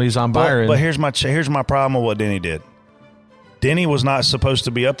for penalties on Byron, but here's my problem with what Denny did. Denny was not supposed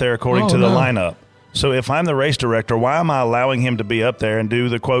to be up there according to the lineup. So if I'm the race director, why am I allowing him to be up there and do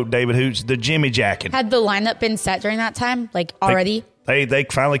the quote David Hoots, the Jimmy jacking? Had the lineup been set during that time, like already? They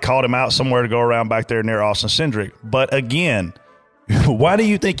finally called him out somewhere to go around back there near Austin Cindric. But again, why do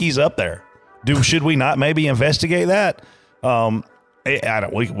you think he's up there? Should we not maybe investigate that? We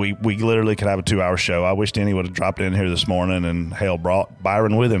literally could have a 2-hour show. I wish Denny would have dropped in here this morning and brought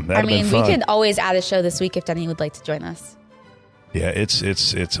Byron with him. That'd been fun. We could always add a show this week if Denny would like to join us. Yeah,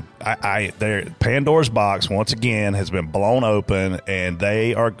 Pandora's box once again has been blown open, and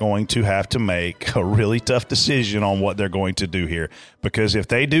they are going to have to make a really tough decision on what they're going to do here. Because if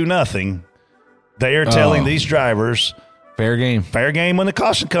they do nothing, they are telling these drivers, fair game when the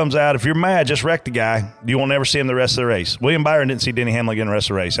caution comes out. If you're mad, just wreck the guy. You won't ever see him the rest of the race. William Byron didn't see Denny Hamlin again the rest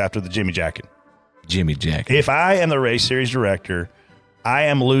of the race after the Jimmy jacking. If I am the race series director, I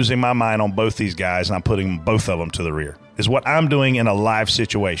am losing my mind on both these guys, and I'm putting both of them to the rear. Is what I'm doing in a live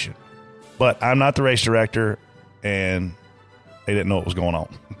situation. But I'm not the race director, and they didn't know what was going on.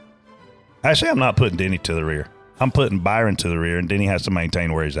 Actually, I'm not putting Denny to the rear. I'm putting Byron to the rear, and Denny has to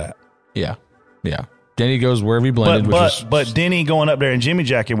maintain where he's at. Yeah. Denny goes wherever he blended. But Denny going up there and Jimmy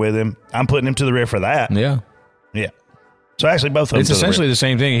jacking with him, I'm putting him to the rear for that. Yeah. So actually, both of them. It's essentially the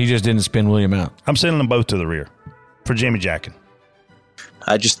same thing. He just didn't spin William out. I'm sending them both to the rear for Jimmy jacking.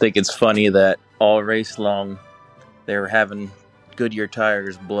 I just think it's funny that all race long they were having Goodyear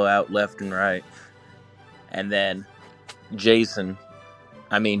tires blow out left and right. And then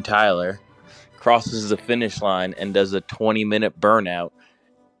Tyler, crosses the finish line and does a 20-minute burnout,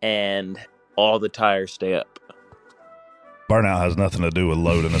 and all the tires stay up. Burnout has nothing to do with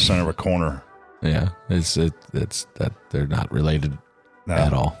load in the center of a corner. Yeah, it's that they're not related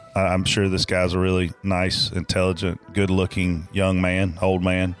at all. I'm sure this guy's a really nice, intelligent, good-looking young man, old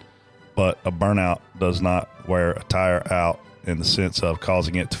man, but a burnout does not wear a tire out in the sense of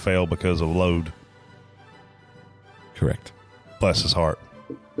causing it to fail because of load. Correct. Bless his heart.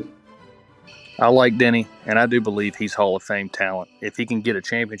 I like Denny, and I do believe he's Hall of Fame talent if he can get a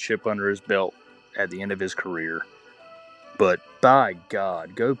championship under his belt at the end of his career. But by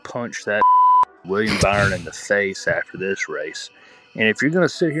God, go punch that William Byron in the face after this race. And if you're going to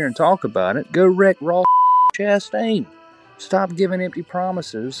sit here and talk about it, go wreck Ross Chastain. Stop giving empty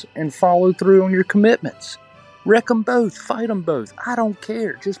promises and follow through on your commitments. Wreck them both. Fight them both. I don't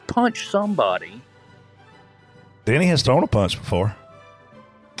care. Just punch somebody. Denny has thrown a punch before.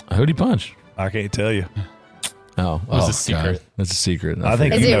 Who'd he punch? I can't tell you. was a secret. God. That's a secret. I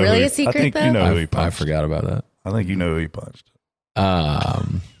think is it really a secret? I think though? you know who he punched. I forgot about that. I think you know who he punched.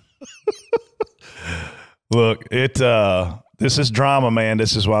 Look, this is drama, man.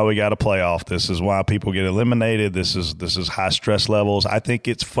 This is why we got a playoff. This is why people get eliminated. This is high stress levels. I think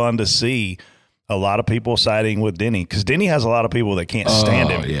it's fun to see a lot of people siding with Denny because Denny has a lot of people that can't stand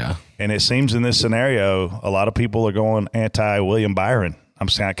him. Yeah. And it seems in this scenario, a lot of people are going anti-William Byron. I'm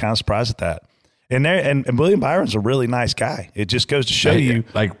kind of surprised at that. And William Byron's a really nice guy. It just goes to show you,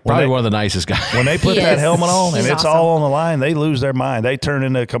 like probably one of the nicest guys. When they put that helmet on and He's it's awesome. all on the line, they lose their mind. They turn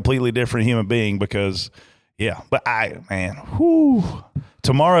into a completely different human being because, yeah. But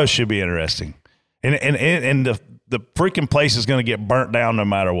tomorrow should be interesting, and the freaking place is going to get burnt down no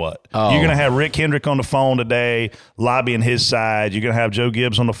matter what. Oh. You're going to have Rick Hendrick on the phone today lobbying his side. You're going to have Joe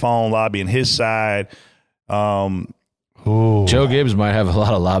Gibbs on the phone lobbying his side. Joe Gibbs might have a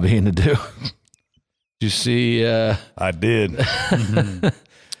lot of lobbying to do. Did you see? I did.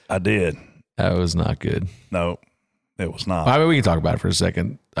 I did. That was not good. No, it was not. I mean, we can talk about it for a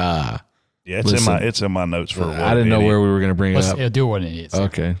second. Yeah, it's in my notes for. I didn't know where we were going to bring it up. Yeah, do what it is.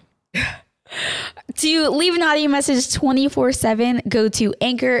 Okay. To leave an audio message 24/7, go to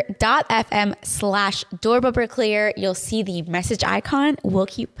anchor.fm/doorbumperclear. You'll see the message icon. We'll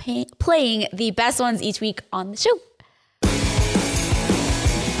keep playing the best ones each week on the show.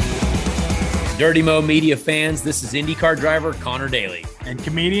 Dirty Mo Media fans, this is IndyCar driver Connor Daly. And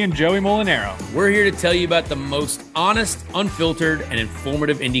comedian Joey Molinaro. We're here to tell you about the most honest, unfiltered, and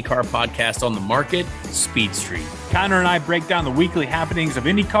informative IndyCar podcast on the market, Speed Street. Connor and I break down the weekly happenings of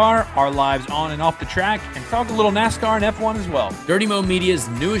IndyCar, our lives on and off the track, and talk a little NASCAR and F1 as well. Dirty Mo Media's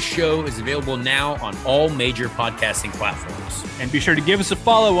newest show is available now on all major podcasting platforms. And be sure to give us a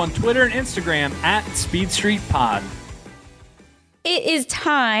follow on Twitter and Instagram at Speed Street Pod. It is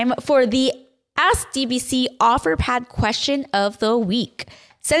time for the Ask DBC offer pad question of the week.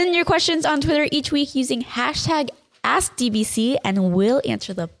 Send in your questions on Twitter each week using hashtag AskDBC and we'll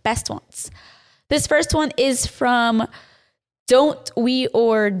answer the best ones. This first one is from Don't We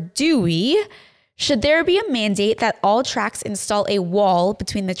or Do We? Should there be a mandate that all tracks install a wall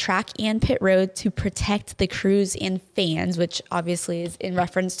between the track and pit road to protect the crews and fans, which obviously is in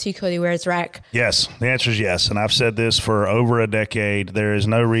reference to Cody Ware's wreck? Yes, the answer is yes. And I've said this for over a decade. There is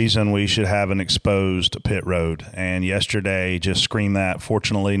no reason we should have an exposed pit road. And yesterday just screamed that.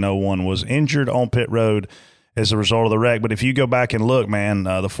 Fortunately, no one was injured on pit road as a result of the wreck. But if you go back and look, man,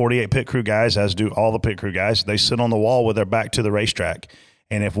 the 48 pit crew guys, as do all the pit crew guys, they sit on the wall with their back to the racetrack.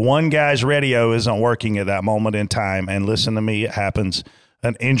 And if one guy's radio isn't working at that moment in time, and listen to me, it happens,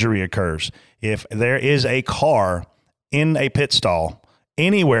 an injury occurs. If there is a car in a pit stall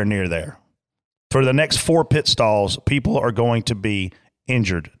anywhere near there, for the next 4 pit stalls, people are going to be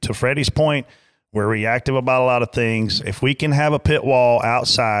injured. To Freddie's point, we're reactive about a lot of things. If we can have a pit wall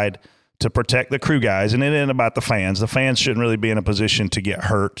outside to protect the crew guys, and it isn't about the fans shouldn't really be in a position to get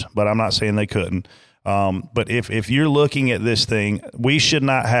hurt, but I'm not saying they couldn't. But if you're looking at this thing, we should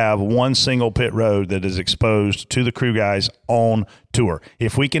not have one single pit road that is exposed to the crew guys on tour.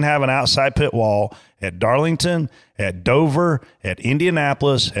 If we can have an outside pit wall at Darlington, at Dover, at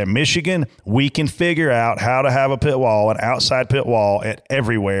Indianapolis, at Michigan, we can figure out how to have a pit wall, an outside pit wall at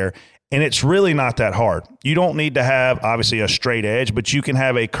everywhere. And it's really not that hard. You don't need to have, obviously, a straight edge, but you can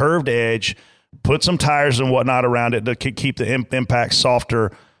have a curved edge, put some tires and whatnot around it to keep the impact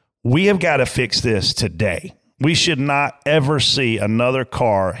softer. We have got to fix this today. We should not ever see another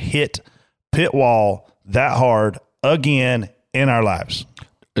car hit pit wall that hard again in our lives.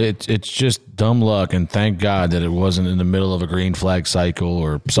 It's just dumb luck, and thank God that it wasn't in the middle of a green flag cycle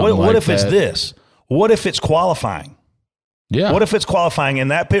or something like that. What if it's this? What if it's qualifying? Yeah. What if it's qualifying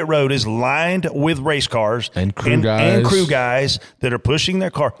and that pit road is lined with race cars and crew guys that are pushing their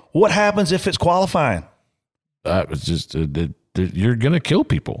car? What happens if it's qualifying? It's just you're going to kill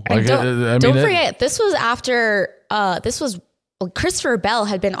people. Like, don't forget, this was after Christopher Bell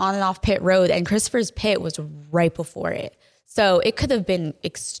had been on and off pit road, and Christopher's pit was right before it. So it could have been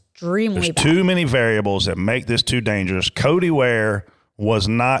extremely bad. Too many variables that make this too dangerous. Cody Ware was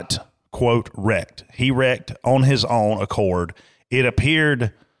not, quote, wrecked. He wrecked on his own accord. It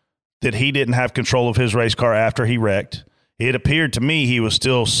appeared that he didn't have control of his race car after he wrecked. It appeared to me he was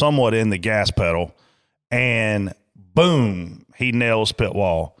still somewhat in the gas pedal. And boom, he nails pit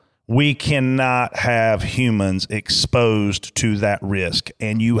wall. We cannot have humans exposed to that risk.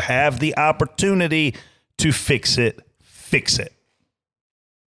 And you have the opportunity to fix it. Fix it.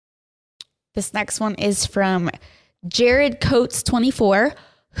 This next one is from Jared Coates 24.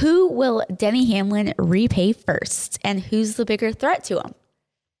 Who will Denny Hamlin repay first? And who's the bigger threat to him?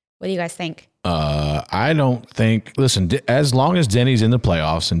 What do you guys think? I don't think. Listen, as long as Denny's in the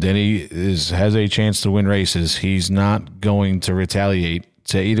playoffs and Denny has a chance to win races, he's not going to retaliate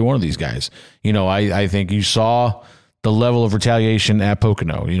to either one of these guys. You know, I think you saw the level of retaliation at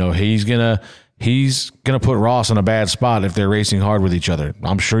Pocono. You know, he's gonna put Ross in a bad spot if they're racing hard with each other.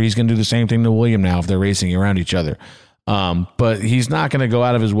 I'm sure he's gonna do the same thing to William now if they're racing around each other. But he's not gonna go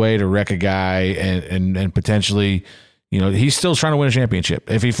out of his way to wreck a guy and potentially. You know, he's still trying to win a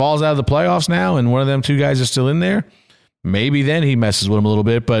championship. If he falls out of the playoffs now and one of them two guys is still in there, maybe then he messes with him a little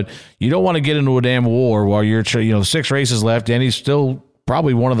bit. But you don't want to get into a damn war while you're, 6 races left, and he's still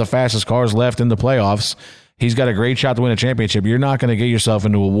probably one of the fastest cars left in the playoffs. He's got a great shot to win a championship. You're not going to get yourself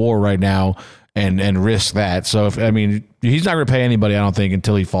into a war right now and risk that. So, he's not going to pay anybody, I don't think,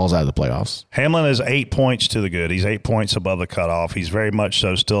 until he falls out of the playoffs. Hamlin is 8 points to the good. He's 8 points above the cutoff. He's very much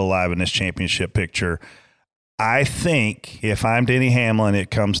so still alive in this championship picture. I think if I'm Denny Hamlin,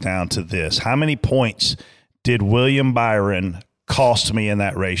 it comes down to this. How many points did William Byron cost me in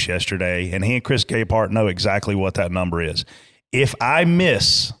that race yesterday? And he and Chris Gabehart know exactly what that number is. If I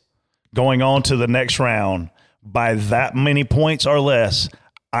miss going on to the next round by that many points or less,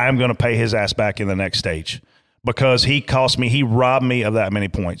 I'm going to pay his ass back in the next stage because he robbed me of that many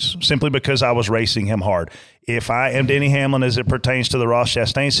points simply because I was racing him hard. If I am Denny Hamlin as it pertains to the Ross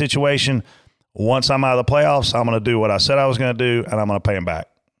Chastain situation, once I'm out of the playoffs, I'm going to do what I said I was going to do, and I'm going to pay him back.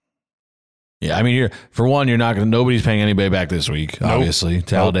 Yeah, I mean, nobody's paying anybody back this week, obviously,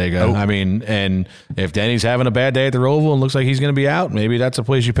 Talladega. Nope. I mean, and if Denny's having a bad day at the Roval and looks like he's going to be out, maybe that's a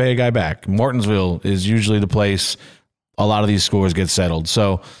place you pay a guy back. Martinsville is usually the place a lot of these scores get settled.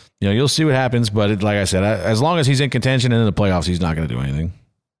 So, you'll see what happens, but like I said, as long as he's in contention and in the playoffs, he's not going to do anything.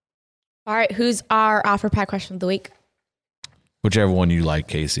 All right, who's our offer pack question of the week? Whichever one you like,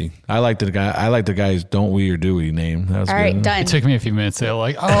 Casey. I like the guy's "Don't We or Do We" name. That was all good. right, done. It took me a few minutes. They're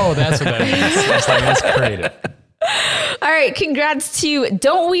like, "Oh, that's what that means." I was like, "That's creative." All right, congrats to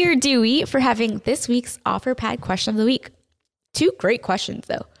Don't We or Do We for having this week's offer pad question of the week. 2 great questions,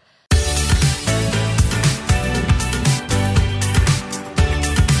 though.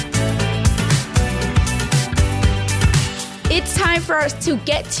 It's time for us to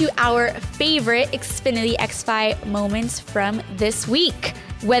get to our favorite Xfinity X5 moments from this week.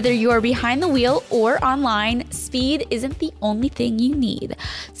 Whether you're behind the wheel or online, speed isn't the only thing you need.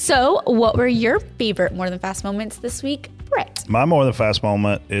 So, what were your favorite More Than Fast moments this week, Brett? My More Than Fast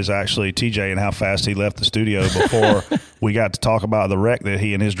moment is actually TJ and how fast he left the studio before we got to talk about the wreck that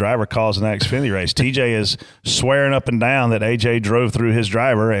he and his driver caused in that Xfinity race. TJ is swearing up and down that AJ drove through his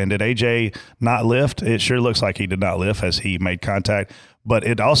driver, and did AJ not lift? It sure looks like he did not lift as he made contact. But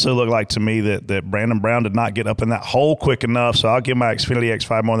it also looked like to me that Brandon Brown did not get up in that hole quick enough. So I'll give my Xfinity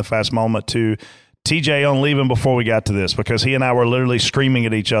X5 More Than Fast moment to TJ on leaving before we got to this, because he and I were literally screaming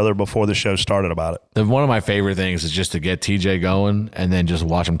at each other before the show started about it. One of my favorite things is just to get TJ going and then just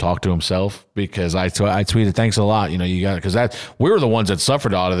watch him talk to himself, because I tweeted, "Thanks a lot. You got it." Because we were the ones that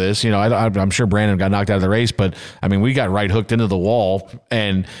suffered out of this. I'm sure Brandon got knocked out of the race, but I mean, we got right hooked into the wall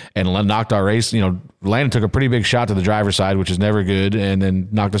and knocked our race. Landon took a pretty big shot to the driver's side, which is never good, and then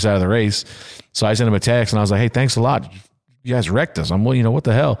knocked us out of the race. So I sent him a text and I was like, "Hey, thanks a lot. You guys wrecked us." What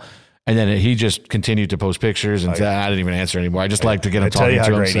the hell? And then he just continued to post pictures, and I didn't even answer anymore. I just like to get him talking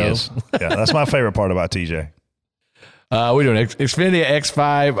to himself. Yeah, that's my favorite part about TJ. We're doing Xfinity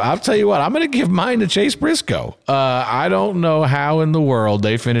X5. I'll tell you what, I'm going to give mine to Chase Briscoe. I don't know how in the world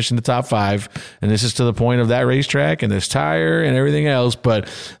they finished in the top 5, and this is to the point of that racetrack and this tire and everything else, but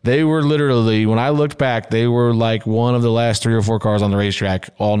they were literally, when I looked back, they were like one of the last 3 or 4 cars on the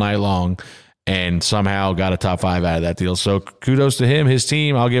racetrack all night long, and somehow got a top 5 out of that deal. So kudos to him, his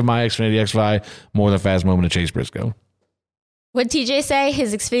team. I'll give my Xfinity X5 More Than Fast moment to Chase Briscoe. What did TJ say?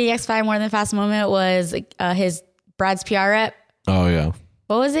 His Xfinity X5 More Than Fast moment was his Brad's PR rep. Oh, yeah.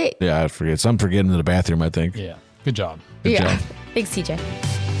 What was it? Yeah, I forget. Some for getting to the bathroom, I think. Yeah. Good job. Good job. Thanks, TJ.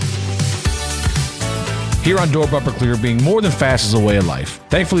 Here on Door Bumper Clear, being more than fast is a way of life.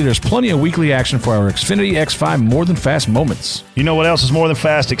 Thankfully, there's plenty of weekly action for our Xfinity X5 More Than Fast moments. You know what else is more than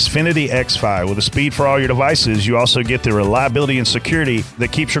fast? Xfinity X5. With the speed for all your devices, you also get the reliability and security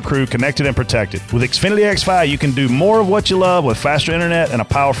that keeps your crew connected and protected. With Xfinity X5, you can do more of what you love with faster internet and a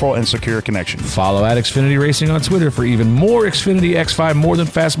powerful and secure connection. Follow @Xfinity Racing on Twitter for even more Xfinity X5 More Than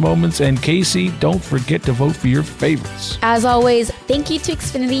Fast moments. And Casey, don't forget to vote for your favorites. As always, thank you to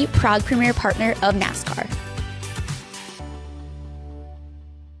Xfinity, proud premier partner of NASCAR.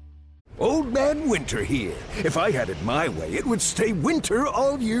 Old Man Winter here. If I had it my way, it would stay winter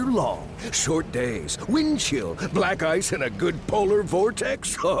all year long. Short days, wind chill, black ice, and a good polar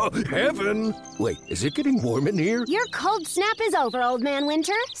vortex. Oh, heaven. Wait, is it getting warm in here? Your cold snap is over, Old Man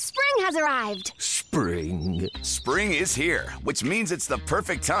Winter. Spring has arrived. Spring. Spring is here, which means it's the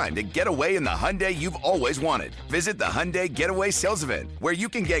perfect time to get away in the Hyundai you've always wanted. Visit the Hyundai Getaway Sales Event, where you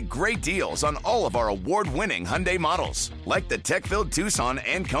can get great deals on all of our award-winning Hyundai models, like the tech-filled Tucson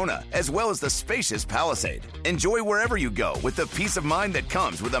and Kona, as well as the spacious Palisade. Enjoy wherever you go with the peace of mind that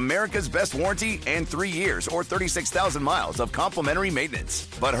comes with America's best warranty and 3 years or 36,000 miles of complimentary maintenance.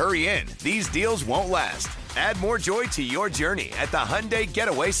 But hurry in, these deals won't last. Add more joy to your journey at the Hyundai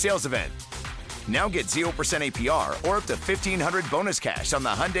Getaway Sales Event. Now get 0% APR or up to $1,500 bonus cash on the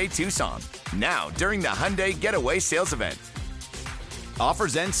Hyundai Tucson. Now, during the Hyundai Getaway Sales Event.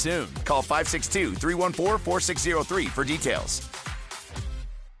 Offers end soon. Call 562-314-4603 for details.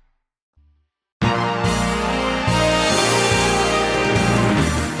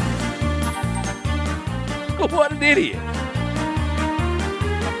 What an idiot.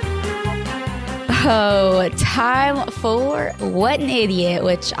 Oh, time for What an Idiot,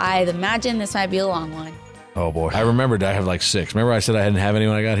 which I imagine this might be a long one. Oh, boy. I remembered I have like 6. Remember I said I didn't have any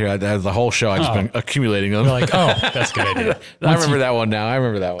when I got here? I had the whole show. I've just been accumulating them. You're like, oh, that's a good idea. I remember that one now. I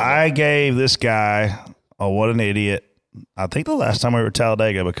remember that one. I gave this guy a What an Idiot, I think the last time we were at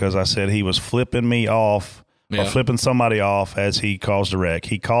Talladega, because I said he was flipping me off or flipping somebody off as he caused a wreck.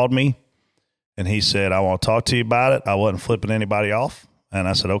 He called me and he said, I want to talk to you about it. I wasn't flipping anybody off. And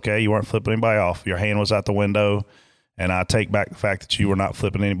I said, okay, you weren't flipping anybody off. Your hand was out the window. And I take back the fact that you were not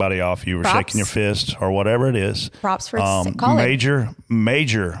flipping anybody off. You were shaking your fist or whatever it is. Props for calling.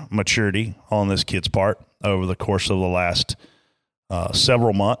 Major maturity on this kid's part over the course of the last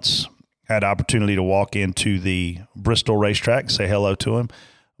several months. Had opportunity to walk into the Bristol racetrack, say hello to him.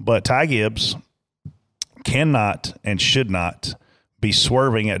 But Ty Gibbs cannot and should not be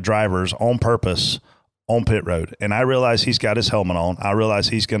swerving at drivers on purpose on pit road. And I realize he's got his helmet on. I realize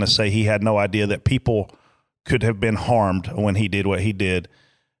he's going to say he had no idea that people could have been harmed when he did what he did.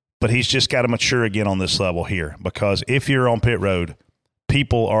 But he's just got to mature again on this level here, because if you're on pit road,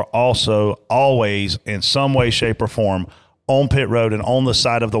 people are also always in some way, shape, or form on pit road and on the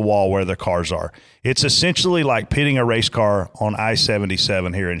side of the wall where their cars are. It's essentially like pitting a race car on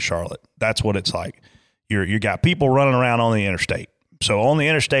I-77 here in Charlotte. That's what it's like. You got people running around on the interstate. So on the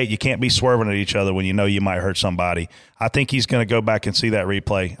interstate, you can't be swerving at each other when you know you might hurt somebody. I think he's going to go back and see that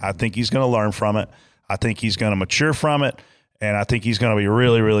replay. I think he's going to learn from it. I think he's going to mature from it. And I think he's going to be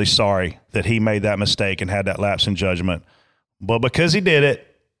really, really sorry that he made that mistake and had that lapse in judgment. But because he did it,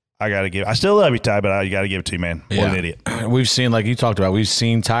 I still love you, Ty, but you got to give it to you, man. What an idiot. We've seen, like you talked about, we've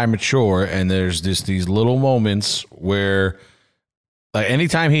seen Ty mature, and there's these little moments where, like,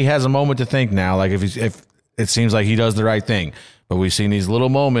 anytime he has a moment to think now, like if it seems like he does the right thing. But we've seen these little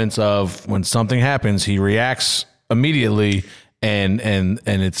moments of when something happens, he reacts immediately, and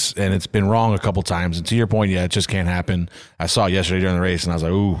it's been wrong a couple times. And to your point, yeah, it just can't happen. I saw it yesterday during the race, and I was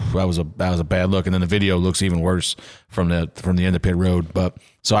like, ooh, that was a bad look. And then the video looks even worse from the end of pit road. But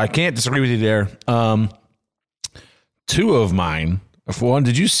so I can't disagree with you there. Two of mine. For one,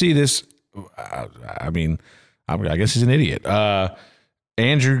 did you see this? I guess he's an idiot.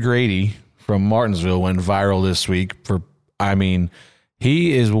 Andrew Grady from Martinsville went viral this week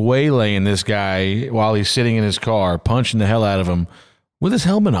he is waylaying this guy while he's sitting in his car, punching the hell out of him with his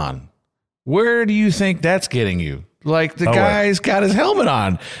helmet on. Where do you think that's getting you? Like, the guy's got his helmet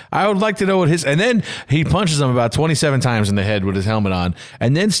on. I would like to know and then he punches him about 27 times in the head with his helmet on,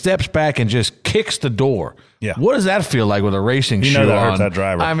 and then steps back and just kicks the door. Yeah. What does that feel like with a racing shoe on? That hurts that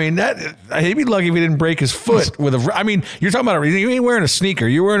driver. I mean, he'd be lucky if he didn't break his foot with you're talking about you ain't wearing a sneaker.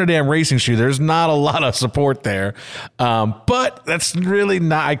 You're wearing a damn racing shoe. There's not a lot of support there. But that's really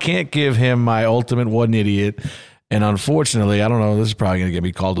not, I can't give him my ultimate one idiot. And unfortunately, I don't know, this is probably going to get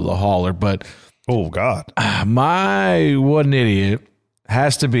me called to the hauler, but oh, God. My one idiot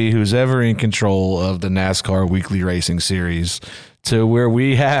has to be who's ever in control of the NASCAR Weekly Racing Series, to where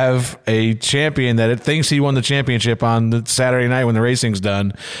we have a champion that thinks he won the championship on the Saturday night when the racing's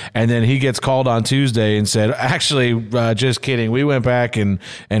done, and then he gets called on Tuesday and said, actually, just kidding. We went back and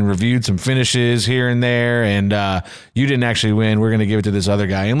reviewed some finishes here and there, and you didn't actually win. We're going to give it to this other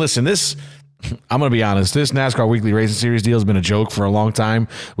guy. And listen, I'm going to be honest, this NASCAR Weekly Racing Series deal has been a joke for a long time,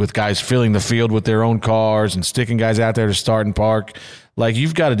 with guys filling the field with their own cars and sticking guys out there to start and park. Like,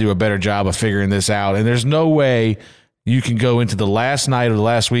 you've got to do a better job of figuring this out. And there's no way you can go into the last night or the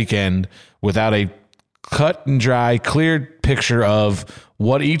last weekend without a cut and dry, clear picture of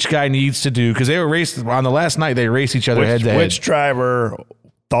what each guy needs to do. Because they were raced on the last night, they raced each other head to head. Which driver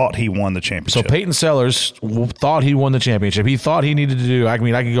thought he won the championship. So Peyton Sellers thought he won the championship. He thought he needed to do, I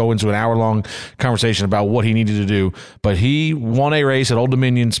mean, I could go into an hour-long conversation about what he needed to do, but he won a race at Old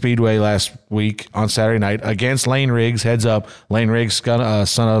Dominion Speedway last week on Saturday night against Lane Riggs, heads up. Lane Riggs,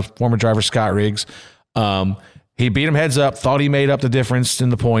 son of former driver Scott Riggs. He beat him heads up, thought he made up the difference in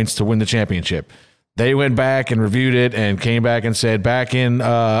the points to win the championship. They went back and reviewed it and came back and said back in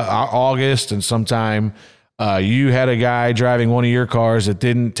August and sometime you had a guy driving one of your cars that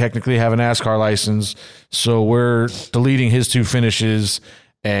didn't technically have a NASCAR license, so we're deleting his 2 finishes,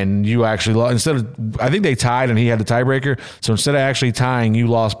 and you actually lost. Instead of, I think they tied and he had the tiebreaker, so instead of actually tying, you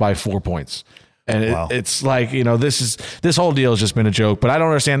lost by 4 points. And it's like, you know, this whole deal has just been a joke. But I don't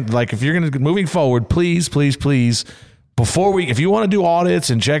understand, like, if you're going to, moving forward, please, if you want to do audits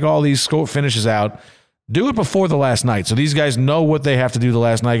and check all these finishes out, do it before the last night, so these guys know what they have to do the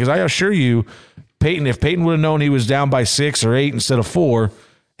last night. Because I assure you, if Peyton would have known he was down by 6 or 8 instead of 4,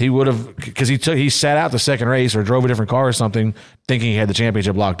 he would have, because he sat out the second race or drove a different car or something thinking he had the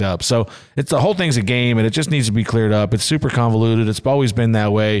championship locked up. So the whole thing's a game, and it just needs to be cleared up. It's super convoluted. It's always been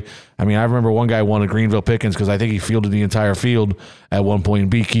that way. I mean, I remember one guy won at Greenville Pickens because I think he fielded the entire field at one point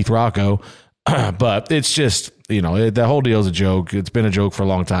and beat Keith Rocco. But it's just, you know, the whole deal is a joke. It's been a joke for a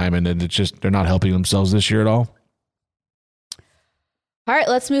long time, and it's just, they're not helping themselves this year at all. All right,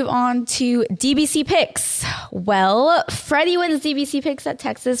 let's move on to DBC picks. Well, Freddie wins DBC picks at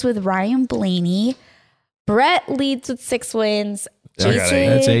Texas with Ryan Blaney. Brett leads with 6 wins. Jason,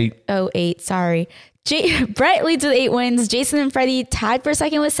 that's 8. Oh, 8. Sorry. Brett leads with 8 wins. Jason and Freddie tied for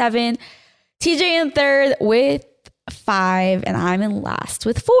second with 7. TJ in third with 5, and I'm in last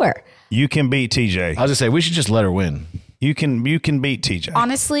with 4. You can beat TJ. I was gonna say we should just let her win. You can beat TJ.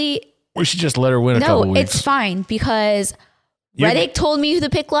 Honestly, we should just let her win a couple weeks. No, it's fine because Reddick told me who to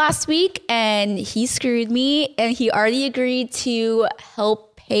pick last week, and he screwed me, and he already agreed to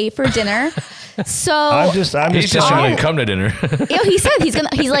help pay for dinner. So I'm just trying to come to dinner. He said he's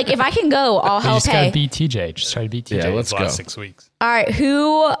like, if I can go, I'll help just pay. gotta beat TJ. Just try to beat TJ. Yeah, let's go. Last 6 weeks. All right,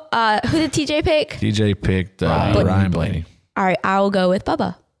 who did TJ pick? TJ picked Ryan Blaney. All right, I'll go with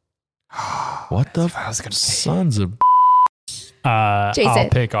Bubba. What the? I was gonna sons of. Jason. I'll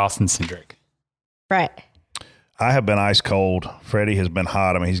pick Austin Cindric. Brett. I have been ice cold. Freddie has been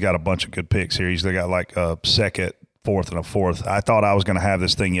hot. I mean, he's got a bunch of good picks here. He's got like a second, fourth, and a fourth. I thought I was going to have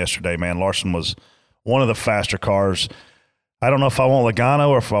this thing yesterday, man. Larson was one of the faster cars. I don't know if I want Logano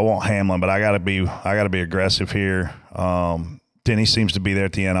or if I want Hamlin, but I got to be aggressive here. Denny seems to be there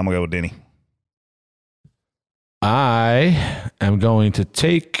at the end. I'm gonna go with Denny. I am going to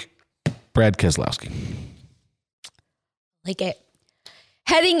take Brad Keselowski. Like it.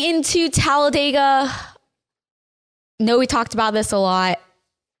 Heading into Talladega. No, we talked about this a lot.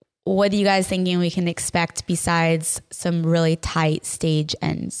 What are you guys thinking we can expect besides some really tight stage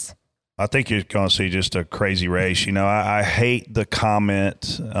ends? I think you're going to see just a crazy race. You know, I hate the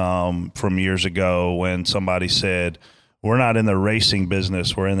comment from years ago when somebody said, we're not in the racing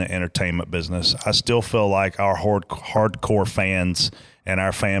business, we're in the entertainment business. I still feel like our hardcore fans and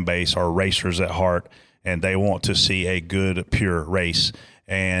our fan base are racers at heart, and they want to see a good, pure race.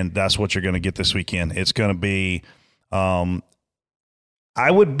 And that's what you're going to get this weekend. It's going to be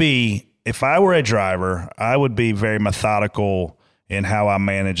if I were a driver, I would be very methodical in how I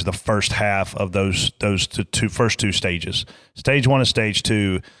manage the first half of those first two stages. Stage 1 and stage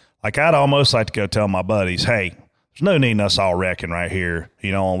 2, like I'd almost like to go tell my buddies, hey, there's no need in us all wrecking right here,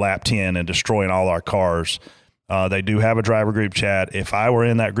 you know, on lap 10 and destroying all our cars. They do have a driver group chat. If I were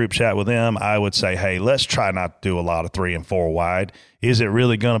in that group chat with them, I would say, hey, let's try not to do a lot of 3 and 4 wide. Is it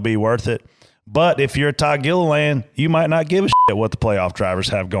really going to be worth it? But if you're Todd Gilliland, you might not give a shit what the playoff drivers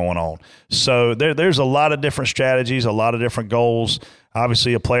have going on. So there's a lot of different strategies, a lot of different goals.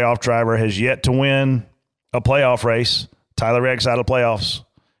 Obviously, a playoff driver has yet to win a playoff race. Tyler Reddick's out of the playoffs,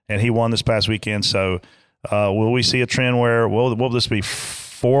 and he won this past weekend. So will we see a trend where will this be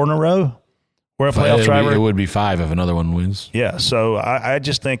 4 in a row? Where a playoff driver? It would be 5 if another one wins. Yeah, so I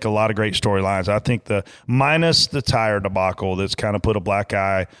just think a lot of great storylines. I think minus the tire debacle that's kind of put a black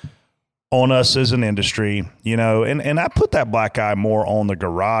eye on us as an industry, you know, and I put that black eye more on the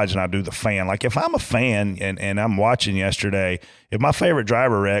garage than I do the fan. Like if I'm a fan and I'm watching yesterday, if my favorite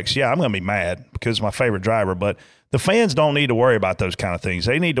driver wrecks, yeah, I'm going to be mad because it's my favorite driver. But the fans don't need to worry about those kind of things.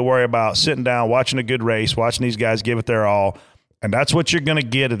 They need to worry about sitting down, watching a good race, watching these guys give it their all. And that's what you're going to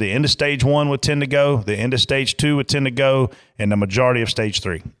get at the end of stage 1 with 10 to go, the end of stage 2 with 10 to go, and the majority of stage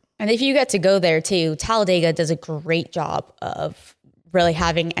 3. And if you get to go there too, Talladega does a great job of really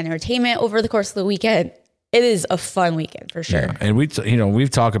having entertainment over the course of the weekend. It is a fun weekend for sure. Yeah. And we've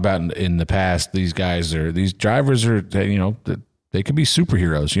talked about in the past, these drivers are, you know, They could be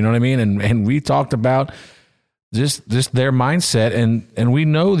superheroes. You know what I mean? And we talked about just their mindset, and we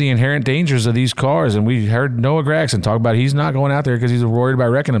know the inherent dangers of these cars. And we heard Noah Gragson talk about he's not going out there because he's worried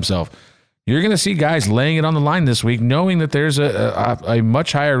about wrecking himself. You're going to see guys laying it on the line this week, knowing that there's a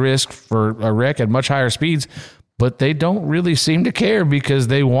much higher risk for a wreck at much higher speeds, but they don't really seem to care because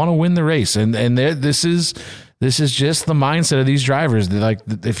they want to win the race. And this is just the mindset of these drivers. They're like,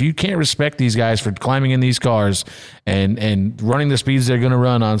 if you can't respect these guys for climbing in these cars and running the speeds they're going to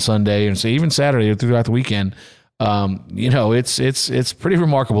run on Sunday and so even Saturday or throughout the weekend, it's pretty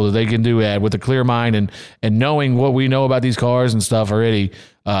remarkable that they can do that with a clear mind and knowing what we know about these cars and stuff already.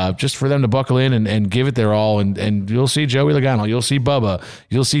 Just for them to buckle in and give it their all, and you'll see Joey Logano, you'll see Bubba,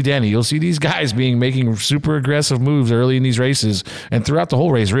 you'll see Denny, you'll see these guys making super aggressive moves early in these races and throughout the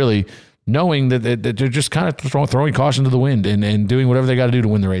whole race, really knowing that they're just kind of throwing caution to the wind and doing whatever they got to do to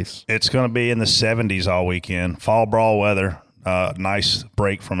win the race. It's going to be in the 70s all weekend. Fall brawl weather, nice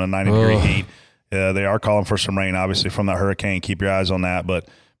break from a 90-degree heat. They are calling for some rain, obviously, from that hurricane. Keep your eyes on that. But,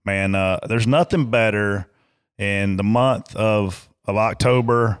 man, there's nothing better in the month of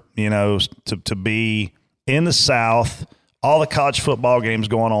October, to be in the South, all the college football games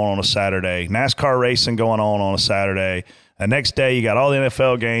going on a Saturday, NASCAR racing going on a Saturday. The next day, you got all the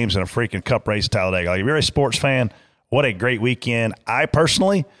NFL games and a freaking cup race at Talladega. Like, if you're a sports fan, what a great weekend. I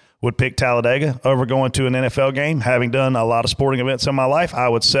personally would pick Talladega over going to an NFL game. Having done a lot of sporting events in my life, I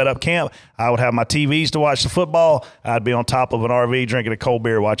would set up camp. I would have my TVs to watch the football. I'd be on top of an RV drinking a cold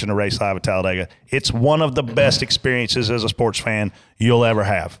beer watching the race live at Talladega. It's one of the best experiences as a sports fan you'll ever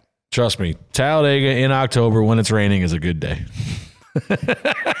have. Trust me, Talladega in October when it's raining is a good day.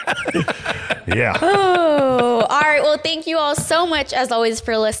 Yeah. Oh, all right. Well, thank you all so much, as always,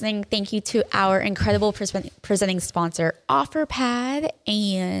 for listening. Thank you to our incredible presenting sponsor, OfferPad.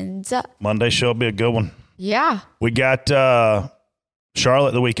 And Monday show will be a good one. Yeah. We got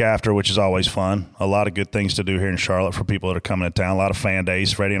Charlotte the week after, which is always fun. A lot of good things to do here in Charlotte for people that are coming to town. A lot of fan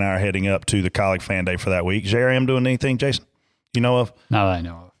days. Freddie and I are heading up to the Colleague Fan Day for that week. Is JRM doing anything, Jason, you know of? Not that I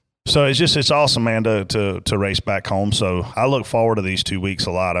know of. So it's awesome, man, to race back home. So I look forward to these 2 weeks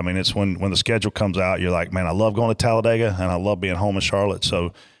a lot. I mean, it's when the schedule comes out, you're like, man, I love going to Talladega and I love being home in Charlotte.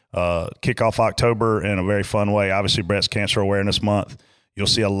 So kick off October in a very fun way. Obviously, Breast Cancer Awareness Month. You'll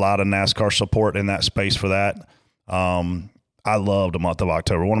see a lot of NASCAR support in that space for that. I love the month of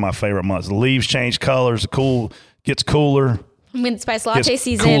October. One of my favorite months. The leaves change colors. Gets cooler. Mint Spice Latte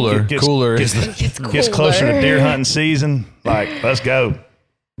season. Gets closer to deer hunting season. Like, let's go.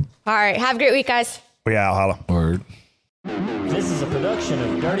 All right. Have a great week, guys. We out, holla. Word. This is a production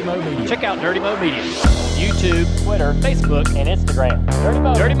of Dirty Mo Media. Check out Dirty Mo Media on YouTube, Twitter, Facebook, and Instagram.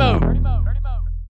 Dirty Mo.